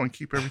the show and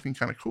keep everything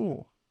kind of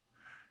cool.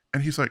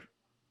 And he's like,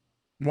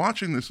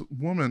 watching this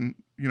woman,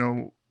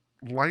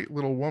 light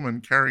little woman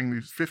carrying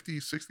these 50,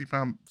 60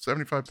 pound,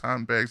 75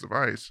 pound bags of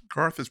ice.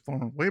 Garth is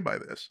blown away by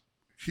this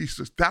he's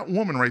just, that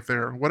woman right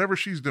there, whatever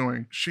she's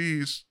doing,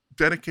 she's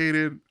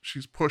dedicated,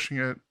 she's pushing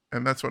it,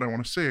 and that's what I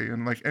want to see.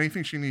 And like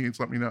anything she needs,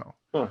 let me know.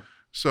 Huh.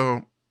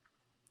 So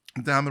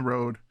down the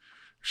road,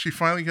 she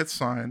finally gets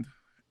signed,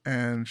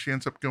 and she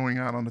ends up going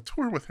out on a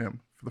tour with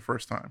him for the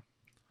first time.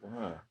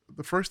 Wow.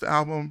 The first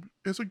album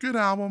is a good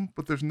album,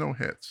 but there's no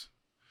hits.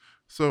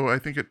 So I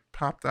think it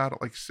popped out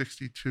at like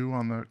 62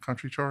 on the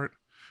country chart,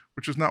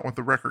 which is not what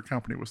the record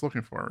company was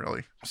looking for,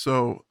 really.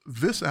 So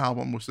this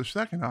album was the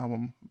second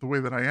album, The Way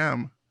That I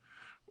Am,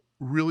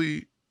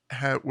 really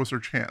was her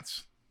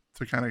chance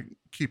to kind of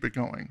keep it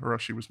going, or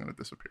else she was going to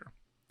disappear.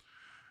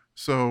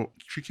 So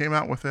she came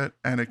out with it,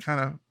 and it kind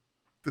of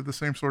did the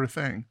same sort of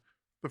thing.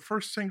 The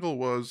first single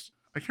was,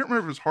 I can't remember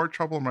if it was Heart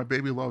Trouble or My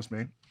Baby Loves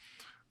Me.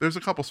 There's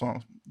a couple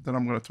songs that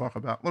I'm going to talk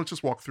about. Let's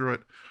just walk through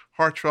it.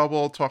 Heart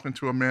Trouble, talking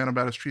to a man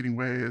about his cheating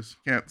ways.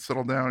 Can't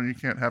settle down. You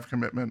can't have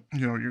commitment.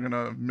 You know, you're going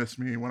to miss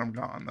me when I'm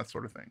gone. That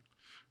sort of thing.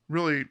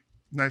 Really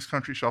nice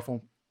country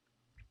shuffle.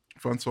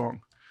 Fun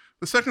song.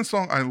 The second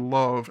song I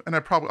love, and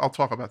I'll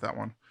talk about that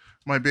one.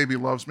 My Baby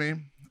Loves Me.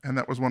 And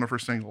that was one of her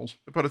singles.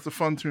 But it's a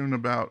fun tune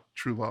about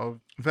true love.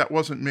 That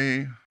Wasn't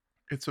Me.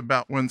 It's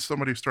about when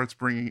somebody starts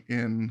bringing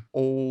in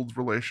old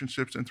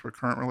relationships into a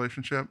current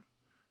relationship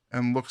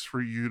and looks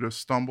for you to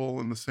stumble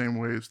in the same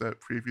ways that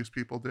previous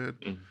people did.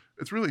 Mm-hmm.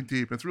 It's really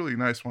deep. It's really a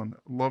nice one.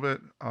 Love it.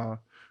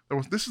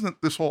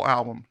 This whole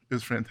album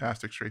is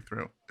fantastic straight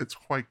through. It's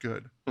quite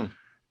good.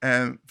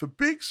 And the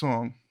big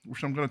song,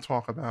 which I'm going to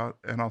talk about,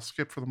 and I'll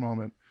skip for the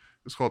moment,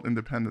 is called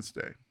Independence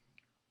Day.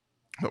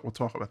 But we'll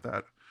talk about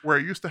that. Where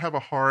I used to have a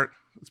heart,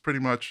 it's pretty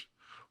much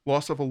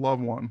loss of a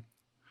loved one.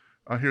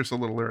 Here's the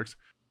little lyrics.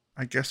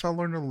 I guess I'll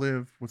learn to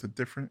live with a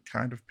different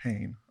kind of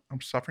pain.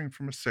 I'm suffering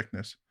from a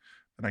sickness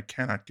that I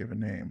cannot give a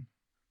name.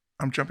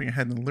 I'm jumping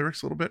ahead in the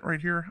lyrics a little bit right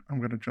here. I'm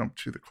going to jump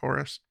to the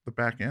chorus, the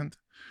back end.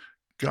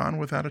 Gone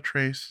without a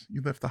trace,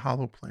 you left a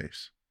hollow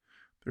place.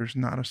 There's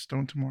not a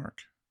stone to mark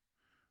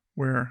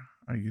where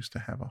I used to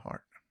have a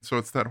heart. So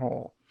it's that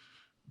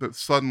the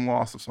sudden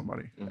loss of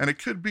somebody. And it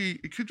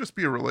could just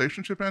be a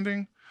relationship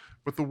ending,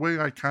 but the way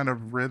I kind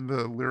of read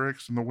the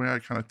lyrics and the way I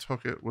kind of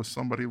took it was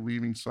somebody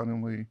leaving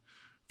suddenly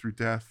through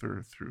death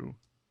or through,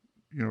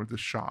 the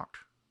shock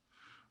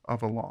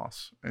of a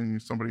loss,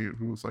 and somebody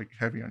who was like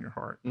heavy on your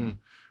heart.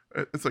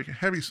 It's like a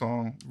heavy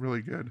song,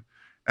 really good.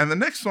 And the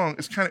next song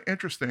is kind of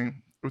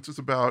interesting, which is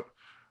about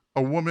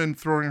a woman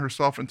throwing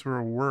herself into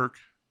her work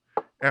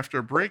after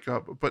a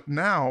breakup. But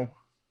now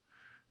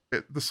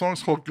the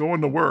song's called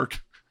Going to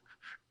Work.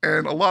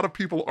 And a lot of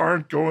people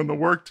aren't going to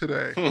work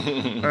today.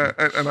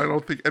 And I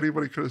don't think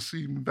anybody could have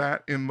seen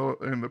that in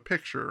the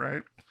picture,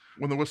 right?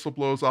 When the whistle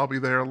blows, I'll be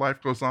there.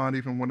 Life goes on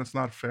even when it's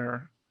not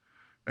fair.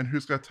 And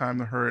who's got time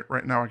to hurt?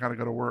 Right now, I got to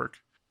go to work.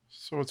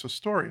 So it's a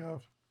story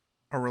of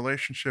a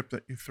relationship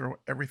that you throw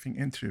everything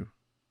into,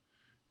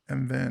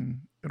 and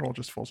then it all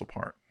just falls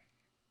apart.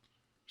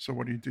 So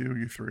what do?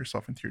 You throw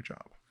yourself into your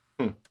job.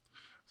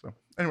 So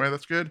anyway,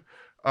 that's good.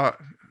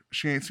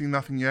 She Ain't Seen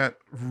Nothing Yet.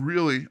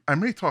 Really, I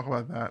may talk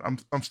about that.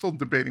 I'm still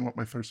debating what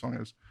my third song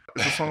is.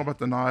 It's a song about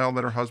denial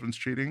that her husband's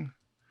cheating.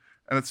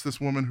 And it's this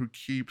woman who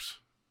keeps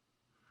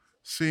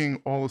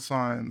seeing all the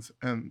signs,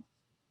 and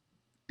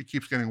it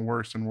keeps getting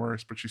worse and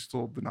worse, but she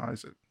still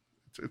denies it.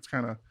 It's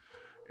kind of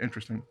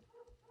interesting.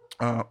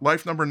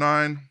 Life Number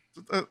 9,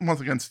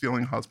 once again,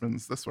 stealing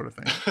husbands, this sort of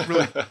thing.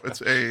 Really,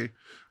 it's a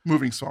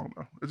moving song,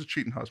 though. It's a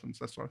cheating husbands,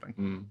 that sort of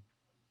thing.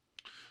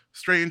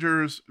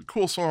 Strangers,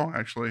 cool song,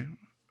 actually.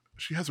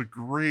 She has a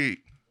great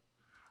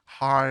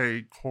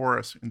high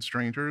chorus in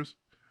Strangers.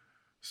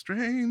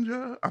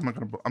 Stranger. I'm not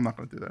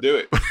gonna do that. Do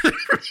it.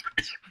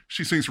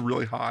 She sings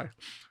really high,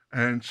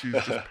 and she's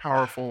just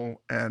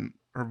powerful, and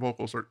her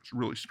vocals are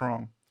really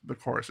strong. The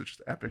chorus is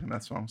just epic in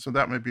that song. So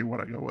that may be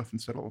what I go with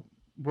instead of,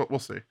 we'll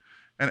see.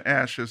 And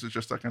Ashes is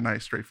just like a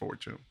nice,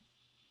 straightforward tune.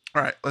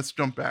 All right, let's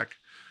jump back.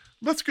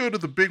 Let's go to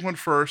the big one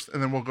first,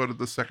 and then we'll go to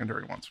the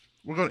secondary ones.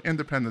 We'll go to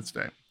Independence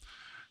Day.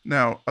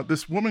 Now,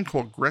 this woman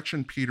called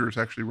Gretchen Peters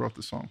actually wrote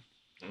the song.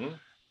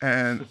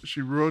 And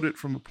she wrote it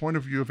from the point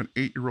of view of an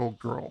 8-year-old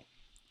girl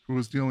who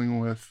was dealing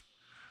with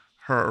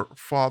her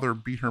father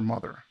beat her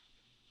mother.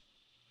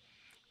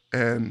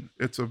 And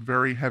it's a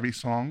very heavy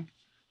song.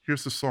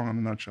 Here's the song in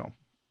a nutshell.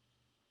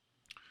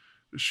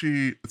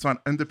 It's on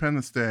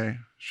Independence Day.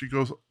 She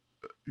goes,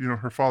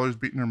 her father's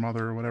beating her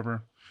mother or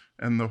whatever,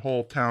 and the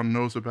whole town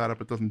knows about it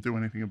but doesn't do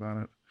anything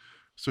about it.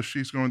 So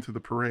she's going to the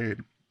parade,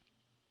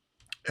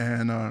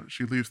 and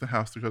she leaves the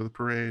house to go to the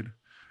parade.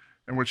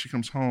 And when she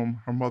comes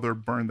home, her mother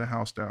burned the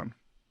house down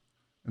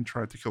and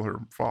tried to kill her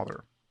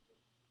father.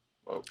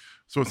 Whoa.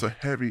 So it's a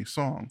heavy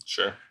song.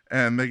 Sure.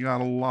 And they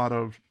got a lot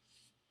of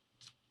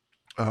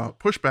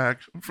pushback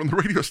from the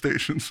radio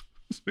stations.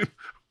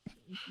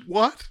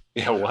 What?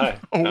 Yeah, why?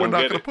 Oh, we're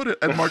not going to put it.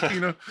 And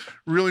Martina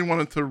really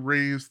wanted to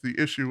raise the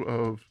issue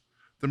of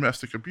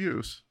domestic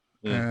abuse,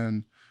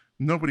 and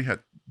nobody had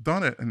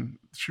done it. And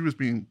she was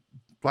being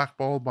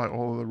blackballed by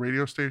all of the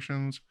radio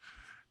stations,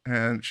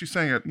 and she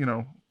sang it,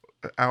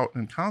 out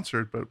in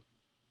concert, but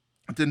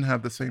it didn't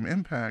have the same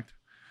impact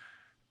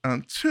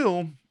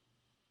until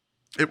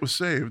It was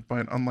saved by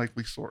an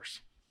unlikely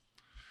source.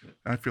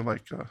 I feel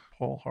like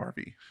Paul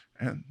Harvey.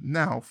 And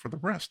now for the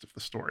rest of the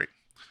story.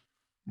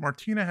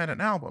 Martina had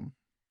an album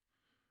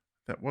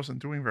that wasn't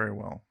doing very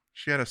well.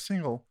 She had a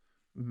single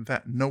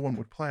that no one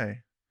would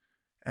play.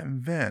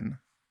 And then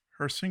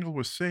her single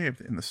was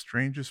saved in the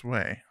strangest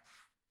way.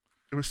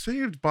 It was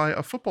saved by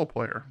a football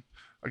player,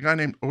 a guy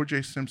named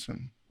O.J.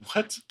 Simpson.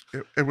 What?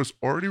 It was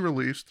already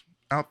released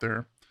out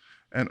there.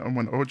 And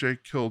when O.J.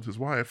 killed his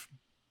wife,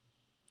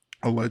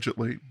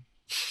 allegedly,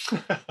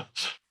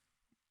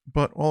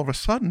 but all of a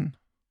sudden,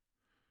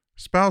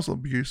 spousal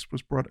abuse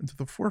was brought into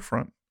the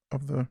forefront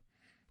of the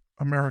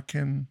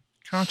American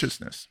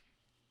consciousness.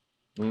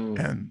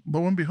 And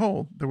lo and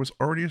behold, there was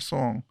already a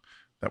song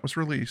that was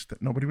released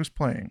that nobody was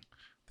playing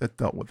that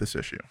dealt with this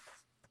issue.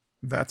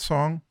 That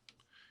song,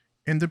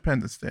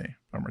 Independence Day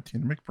by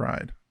Martina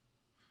McBride.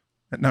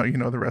 And now you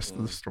know the rest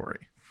of the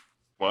story.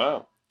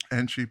 Wow.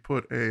 And she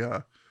put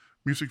a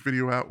music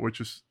video out, which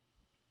is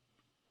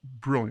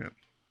brilliant.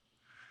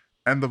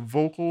 And the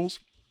vocals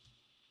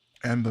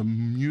and the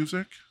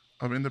music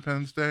of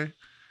Independence Day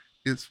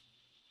is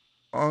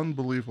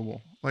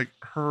unbelievable. Like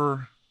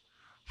her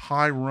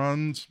high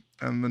runs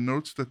and the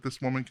notes that this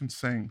woman can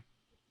sing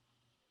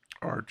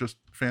are just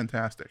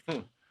fantastic.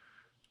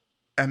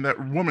 And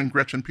that woman,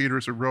 Gretchen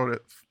Peters, who wrote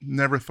it,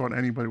 never thought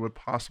anybody would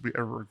possibly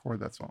ever record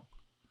that song.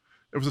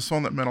 It was a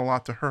song that meant a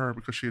lot to her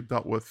because she had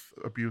dealt with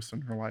abuse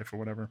in her life or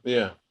whatever.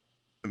 Yeah.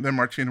 And then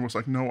Martina was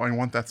like, no, I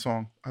want that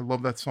song. I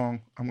love that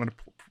song. I'm going to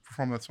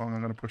perform that song.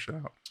 I'm going to push it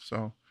out.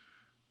 So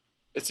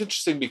it's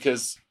interesting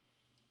because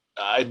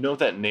I know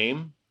that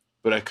name,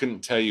 but I couldn't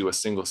tell you a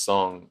single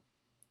song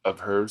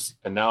of hers.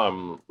 And now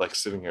I'm like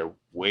sitting here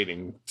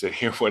waiting to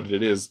hear what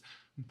it is.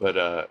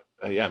 But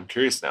yeah, I'm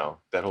curious now.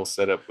 That whole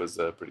setup was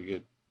pretty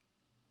good.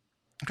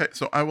 Okay,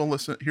 so I will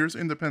listen. Here's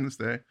Independence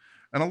Day,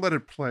 and I'll let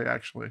it play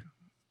actually,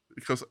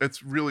 because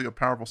it's really a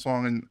powerful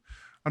song. And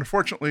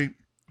unfortunately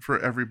for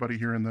everybody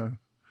here in the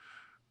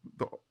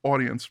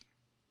audience,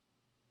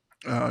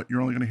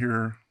 you're only going to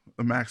hear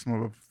the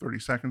maximum of 30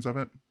 seconds of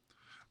it,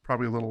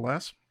 probably a little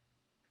less.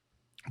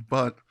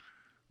 But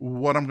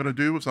what I'm going to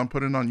do is I'm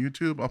putting it on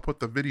YouTube. I'll put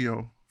the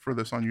video for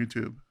this on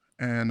YouTube,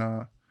 and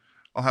I'll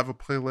have a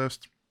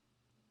playlist.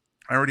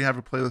 I already have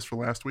a playlist for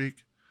last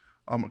week.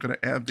 I'm going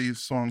to add these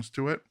songs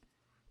to it,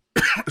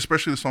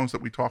 especially the songs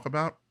that we talk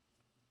about.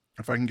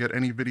 If I can get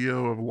any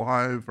video of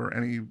live or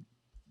any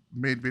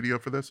made video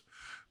for this,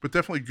 but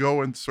definitely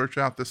go and search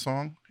out this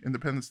song,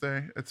 Independence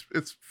Day.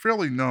 It's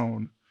fairly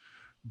known,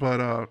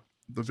 but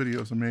the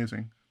video is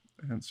amazing.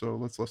 And so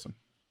let's listen.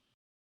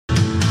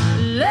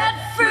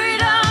 Let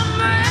freedom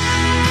ring.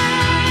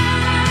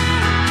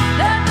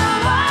 Let the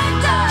white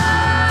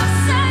dove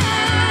sing.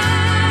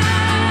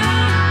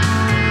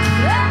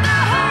 Let the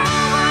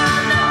whole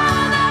world know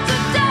that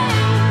today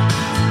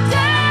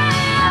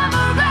of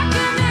a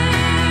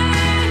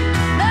reckoning.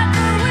 Let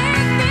the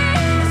weak be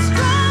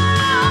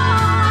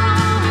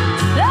strong.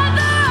 Let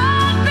the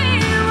right be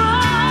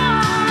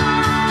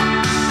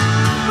wrong.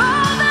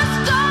 Roll the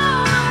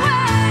stone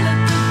away. Let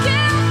the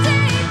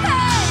guilty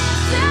pay.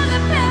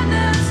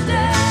 Independence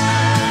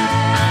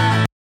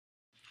Day.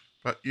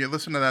 But you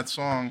listen to that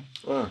song,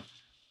 Wow.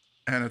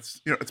 and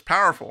it's it's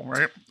powerful,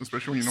 right?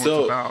 Especially when you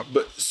know what it's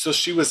about. So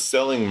she was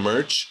selling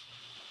merch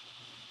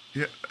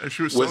Yeah,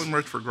 she was with- selling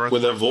merch for Garth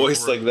with a Brooks voice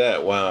before- like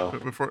that. Wow.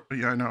 Before,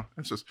 yeah, I know.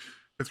 It's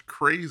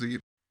crazy.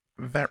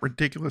 That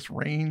ridiculous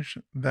range,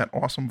 that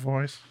awesome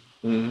voice.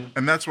 Mhm.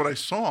 And that's what I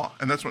saw.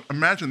 And that's what,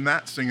 imagine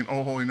that singing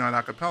Oh Holy Night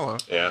a cappella.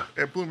 Yeah.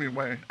 It blew me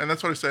away. And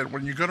that's what I said.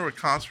 When you go to a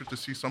concert to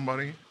see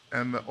somebody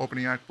and the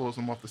opening act blows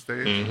them off the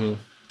stage, Mm-hmm.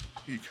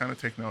 you kind of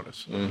take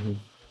notice. Mm-hmm.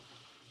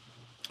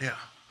 Yeah,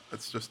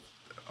 it's just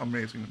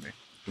amazing to me.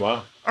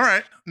 Wow. All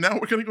right, now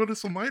we're going to go to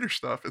some lighter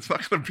stuff. It's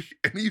not going to be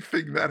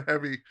anything that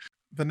heavy.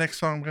 The next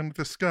song I'm going to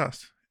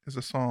discuss is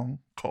a song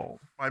called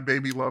My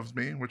Baby Loves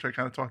Me, which I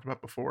kind of talked about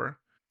before.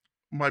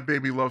 My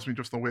baby loves me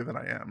just the way that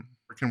I am.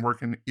 It can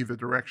work in either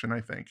direction,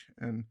 I think.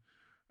 And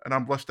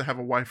I'm blessed to have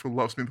a wife who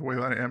loves me the way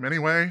that I am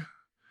anyway.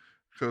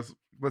 Because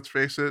let's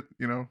face it,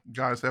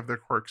 guys have their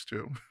quirks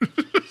too.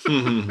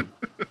 And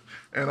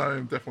I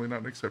am definitely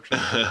not an exception.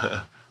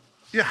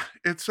 Yeah,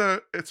 it's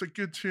a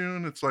good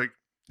tune. It's like,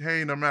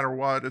 hey, no matter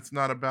what, it's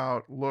not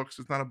about looks.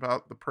 It's not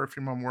about the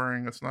perfume I'm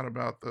wearing. It's not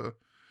about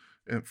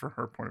and for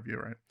her point of view,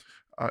 right?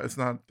 It's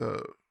not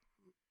the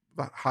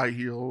high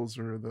heels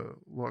or the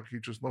look. He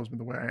just loves me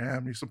the way I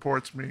am. He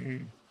supports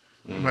me.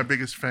 My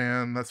biggest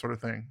fan, that sort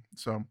of thing.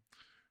 So,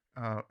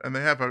 and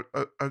they have a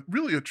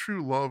really a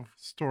true love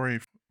story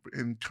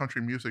in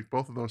country music.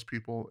 Both of those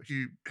people.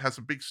 He has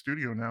a big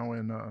studio now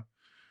in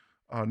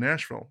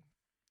Nashville,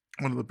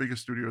 one of the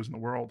biggest studios in the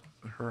world.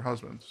 Her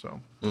husband. So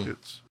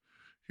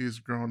he's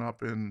grown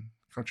up in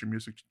country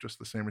music just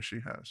the same as she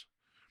has.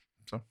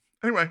 So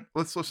anyway,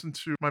 let's listen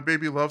to My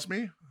Baby Loves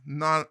Me.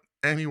 Not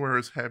anywhere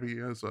as heavy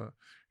as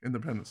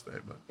Independence Day,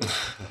 but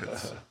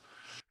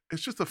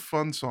it's just a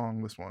fun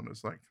song. This one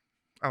is like,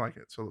 I like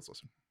it. So let's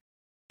listen.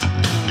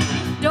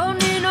 Don't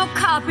need no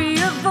copy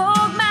of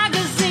Vogue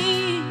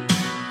magazine.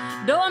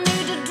 Don't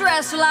need to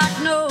dress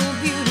like no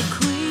beauty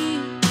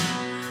queen.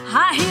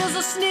 High heels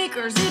or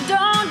sneakers, he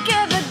don't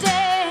give a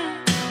damn.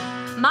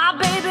 My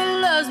baby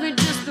loves me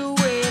just the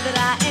way that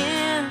I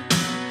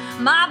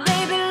am. My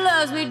baby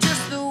loves me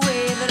just the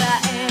way that I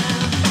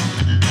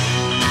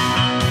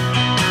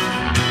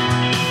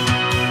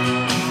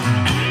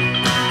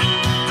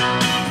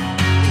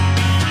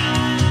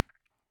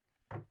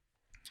am.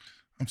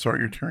 I'm sorry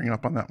you're tearing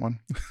up on that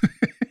one.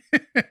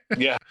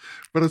 Yeah,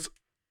 But it's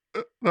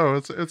no,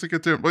 it's a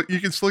good tune. But you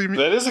can still even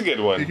that is a good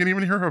you one. can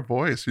even hear her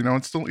voice, you know,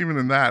 and still even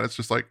in that, it's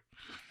just like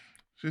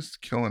she's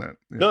killing it.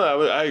 Yeah.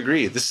 No, I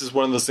agree. This is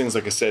one of those things,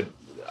 like I said,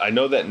 I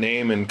know that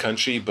name in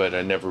country, but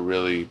I never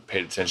really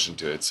paid attention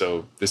to it.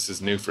 So this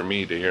is new for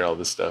me to hear all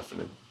this stuff,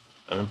 and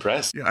I'm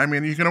impressed. Yeah, I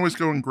mean, you can always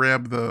go and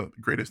grab the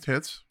greatest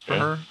hits for Yeah.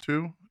 her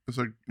too. It's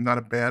not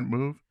a bad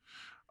move.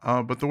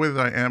 But the way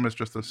that I am is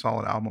just a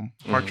solid album.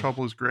 Heart Mhm.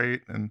 Trouble is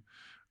great, and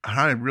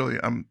I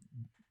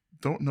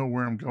don't know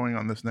where I'm going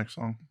on this next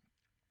song.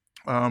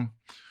 All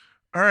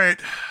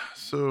right,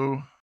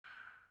 so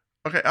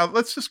okay,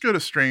 let's just go to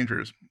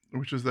Strangers,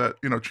 which is that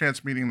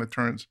chance meeting that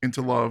turns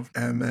into love,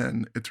 and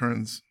then it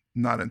turns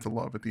not into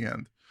love at the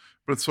end.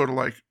 But it's sort of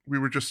like we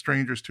were just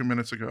strangers 2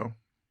 minutes ago,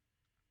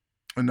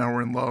 and now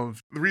we're in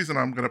love. The reason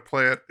I'm going to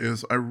play it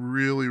is I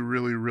really,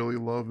 really, really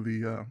love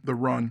the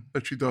run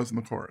that she does in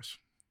the chorus.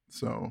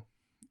 So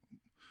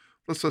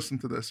let's listen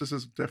to this. This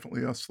is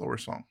definitely a slower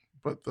song,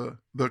 but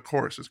the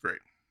chorus is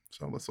great.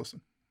 So let's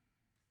listen.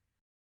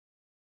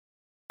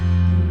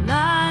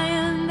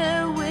 Lying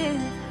there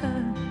with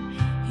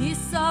her, he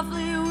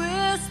softly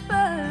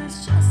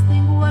whispers, just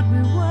think what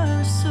we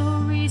were so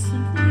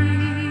recently.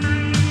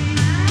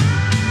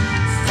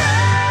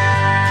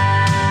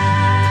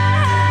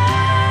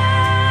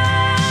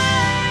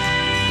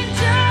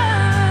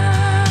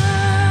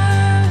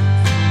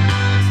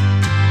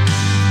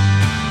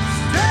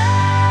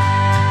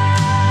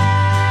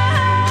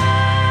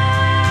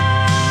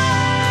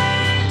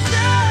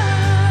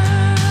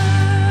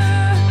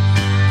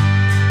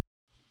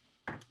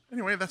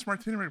 Anyway, that's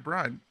Martina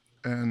McBride,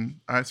 and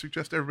I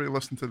suggest everybody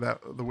listen to that.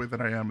 The Way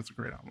That I Am. It's a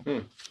great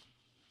album.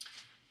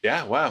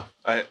 Yeah, wow.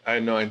 I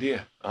had no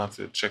idea. I'll have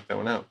to check that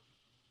one out.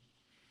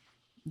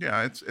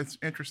 Yeah, it's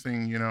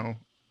interesting.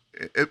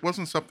 It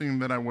wasn't something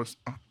that I was.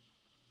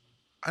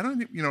 I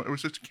don't. It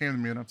was just came to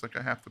me, and I was like,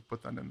 I have to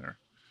put that in there.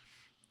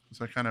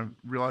 So I kind of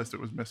realized it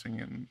was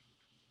missing, and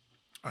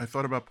I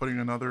thought about putting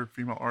another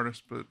female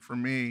artist, but for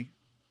me,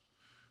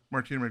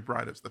 Martina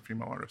McBride is the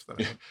female artist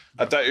that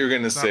I thought you were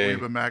going to it's not say,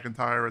 Reba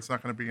McEntire. It's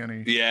not going to be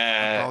any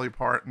yeah, Dolly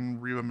Parton,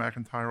 Reba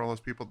McEntire, all those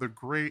people. They're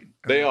great. and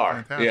they they're are.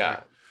 fantastic. Yeah.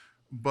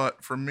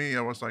 But for me,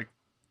 I was like,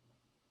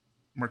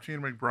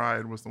 Martina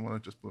McBride was the one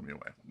that just blew me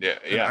away. Yeah.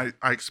 And Yeah.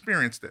 I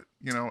experienced it,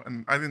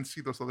 and I didn't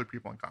see those other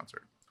people in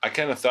concert. I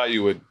kind of thought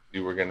you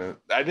were going to,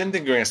 I didn't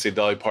think you were going to say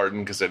Dolly Parton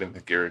because I didn't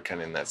think you were kind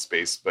of in that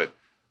space, but,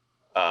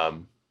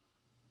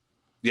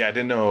 yeah, I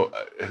didn't know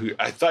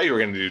I thought you were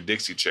going to do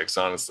Dixie Chicks,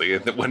 honestly.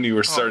 And then when you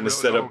were starting to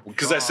set up,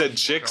 because I said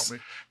chicks,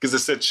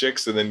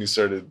 and then you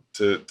started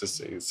to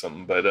say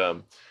something. But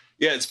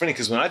yeah, it's funny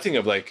because when I think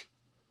of like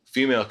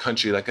female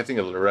country, like I think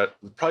of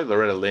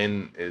Loretta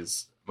Lynn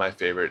is my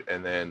favorite,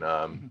 and then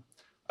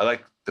I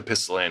like the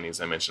Pistol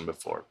Annies I mentioned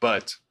before.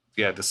 But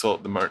yeah,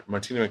 the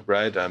Martina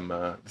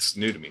McBride, this is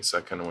new to me, so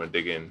I kind of want to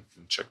dig in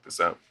and check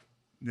this out.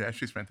 Yeah,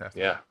 she's fantastic.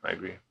 Yeah, I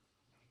agree.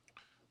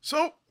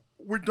 So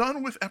we're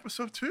done with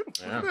episode 2. Look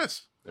Yeah. at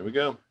this. There we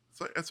go.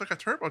 It's like a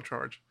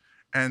turbocharge.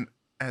 And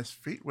as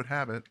fate would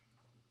have it,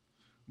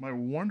 my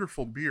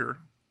wonderful beer,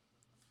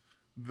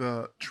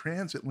 the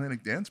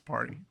Transatlantic Dance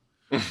Party,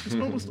 is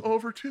almost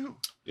over too.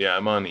 Yeah,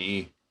 I'm on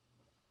E.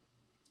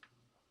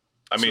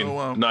 I mean,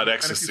 So, not And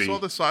ecstasy. if you saw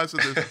the size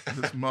of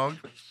this mug,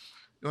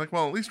 you're like,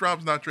 well, at least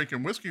Rob's not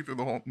drinking whiskey through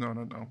the whole. No.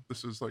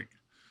 This is like,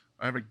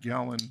 I have a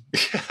gallon.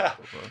 Yeah,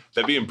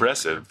 that'd be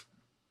impressive.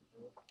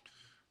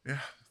 Yeah,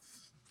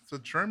 it's a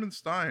German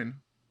Stein,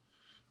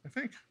 I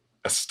think.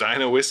 A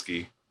Stein of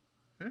whiskey.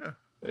 Yeah.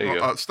 There you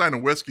go. Stein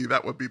of whiskey,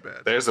 that would be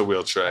bad. There's a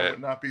we'll I try would it.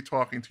 not be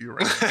talking to you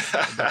right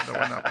now. that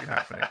would not be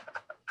happening.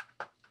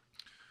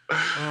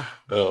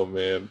 Oh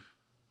man.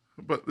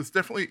 But it's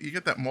definitely, you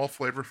get that malt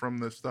flavor from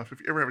this stuff. If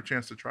you ever have a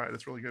chance to try it,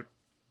 it's really good.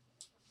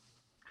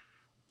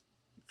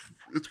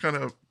 It's kind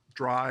of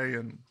dry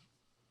and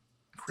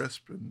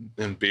crisp and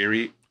And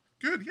beery.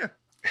 good, yeah.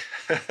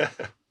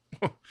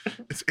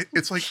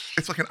 It's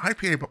like an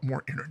IPA but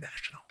more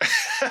international.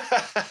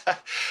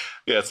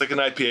 Yeah, it's like an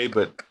IPA,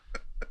 but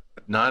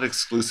not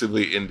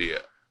exclusively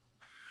India.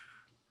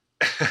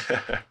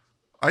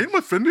 I am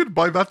offended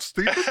by that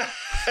statement.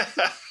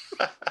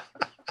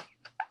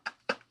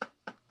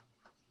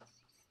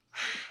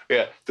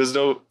 Yeah, there's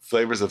no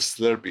flavors of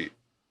Slurpee.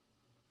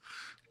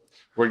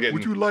 We're getting.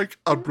 Would you like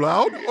a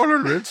brown or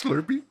a red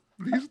Slurpee?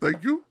 Please,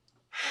 thank you.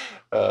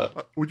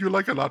 Would you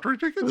like a lottery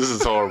ticket? This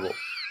is horrible.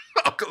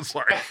 Oh,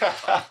 sorry.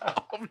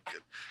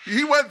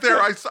 He went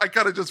there. I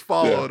kind of just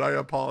followed. Yeah. I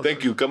apologize.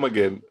 Thank you. Come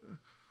again.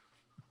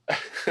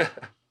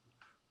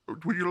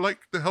 Would you like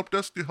the help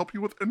desk to help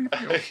you with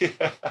anything else?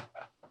 Yeah.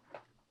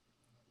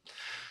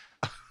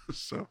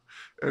 So,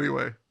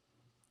 anyway,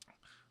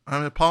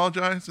 I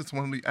apologize. It's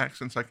one of the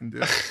accents I can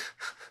do.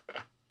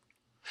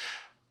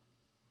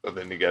 Well,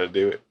 then you got to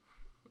do it.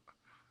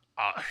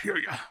 I hear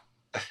ya.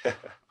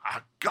 I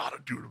gotta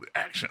do the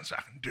accents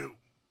I can do.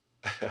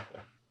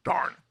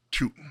 Darn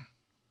tootin'.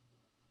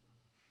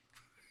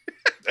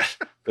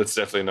 That's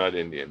definitely not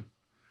Indian.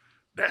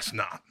 That's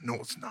not. No,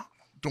 it's not.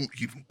 Don't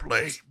even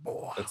play,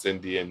 boy. That's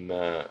Indian.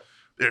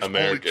 There's American.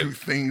 only two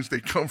things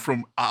that come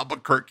from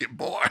Albuquerque,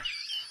 boy.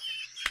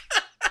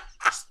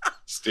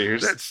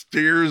 Steers. That's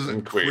steers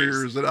and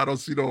queers, and I don't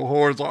see no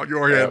horns on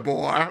your head,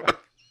 boy.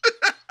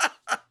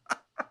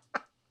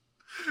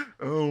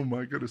 Oh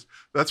my goodness.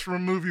 That's from a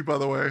movie, by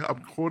the way. I'm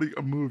quoting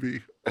a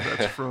movie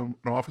that's from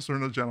An Officer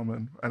and a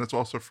Gentleman, and it's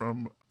also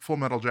from Full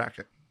Metal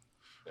Jacket.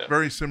 Yeah.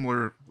 Very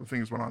similar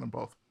things went on in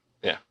both.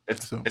 Yeah,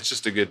 it's So,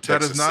 just a good That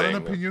Texas is not an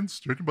saying, opinion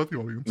stated by the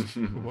audience.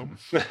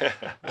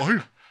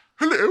 though.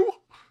 Hello.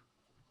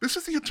 This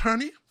is the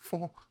attorney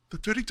for the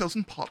Dirty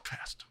Dozen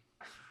podcast.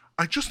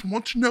 I just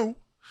want to know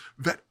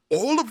that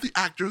all of the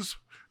actors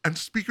and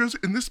speakers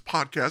in this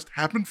podcast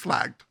have been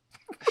flagged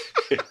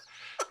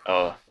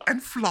Oh,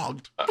 and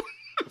flogged.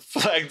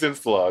 flagged and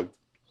flogged.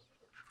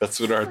 That's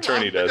what our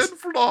attorney does. And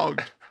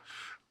flogged.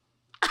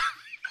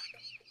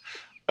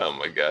 Oh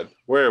my God,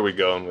 where are we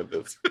going with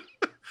this?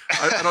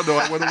 I don't know.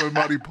 I went on a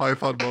Monty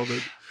Python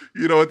moment.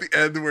 You know, at the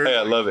end where, Hey,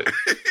 I love it.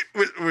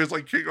 where it's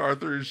like King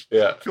Arthur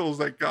Yeah. kills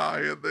that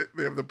guy and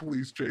they have the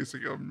police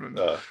chasing him and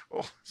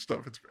all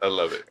stuff. It's great. I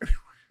love it.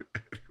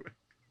 Anyway.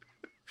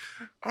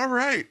 All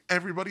right,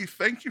 everybody.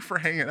 Thank you for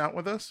hanging out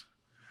with us.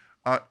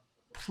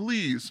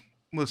 Please,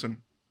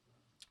 listen.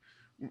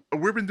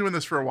 We've been doing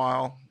this for a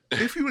while.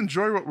 If you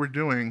enjoy what we're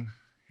doing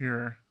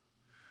here,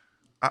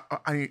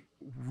 I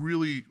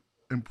really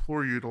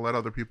implore you to let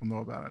other people know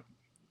about it.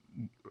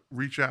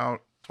 Reach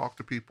out, talk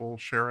to people,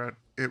 share it.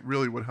 It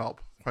really would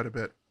help quite a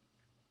bit.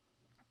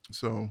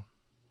 So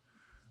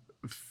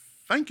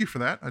thank you for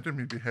that. I didn't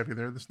mean to be heavy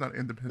there. This is not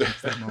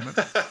Independence Day moment.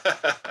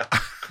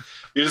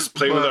 You just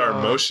play with our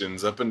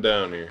emotions up and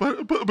down here.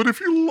 But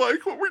if you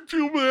like what we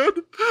do, man,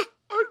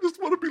 I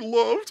just want to be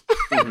loved.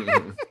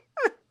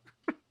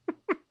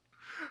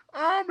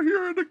 I'm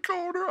here in the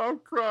corner. I'm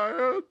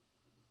crying.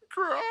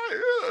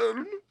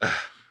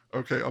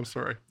 Okay, I'm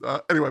sorry.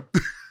 Anyway,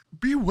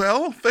 be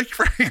well. Thank you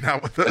for hanging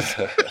out with us.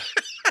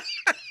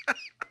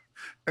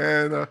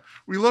 And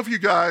we love you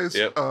guys.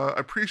 Yep. I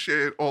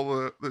appreciate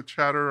all the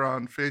chatter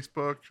on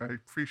Facebook. I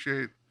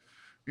appreciate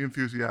the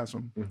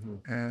enthusiasm.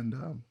 Mm-hmm.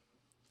 And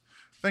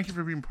thank you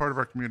for being part of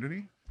our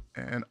community.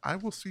 And I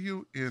will see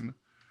you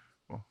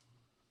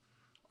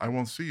I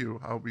won't see you.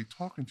 I'll be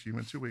talking to you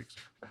in 2 weeks.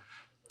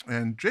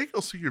 And Jake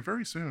will see you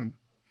very soon.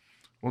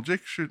 Well,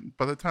 Jake should,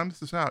 by the time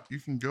this is out, you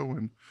can go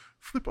and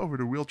flip over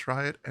to We'll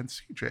Try It and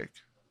see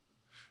Jake.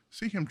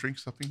 See him drink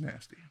something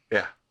nasty.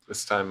 Yeah,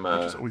 this time.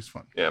 Which is always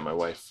fun. Yeah, my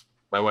wife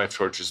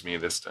tortures me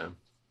this time.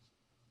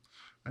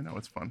 I know,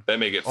 it's fun. They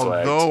may get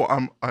flagged. Although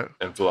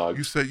and vlogged.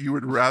 You said you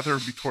would rather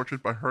be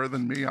tortured by her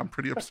than me. I'm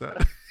pretty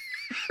upset.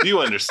 You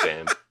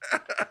understand.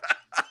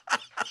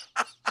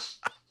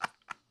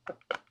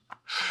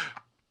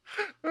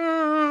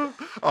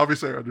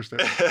 Obviously, I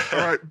understand. All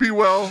right, be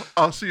well.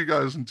 I'll see you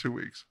guys in 2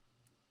 weeks.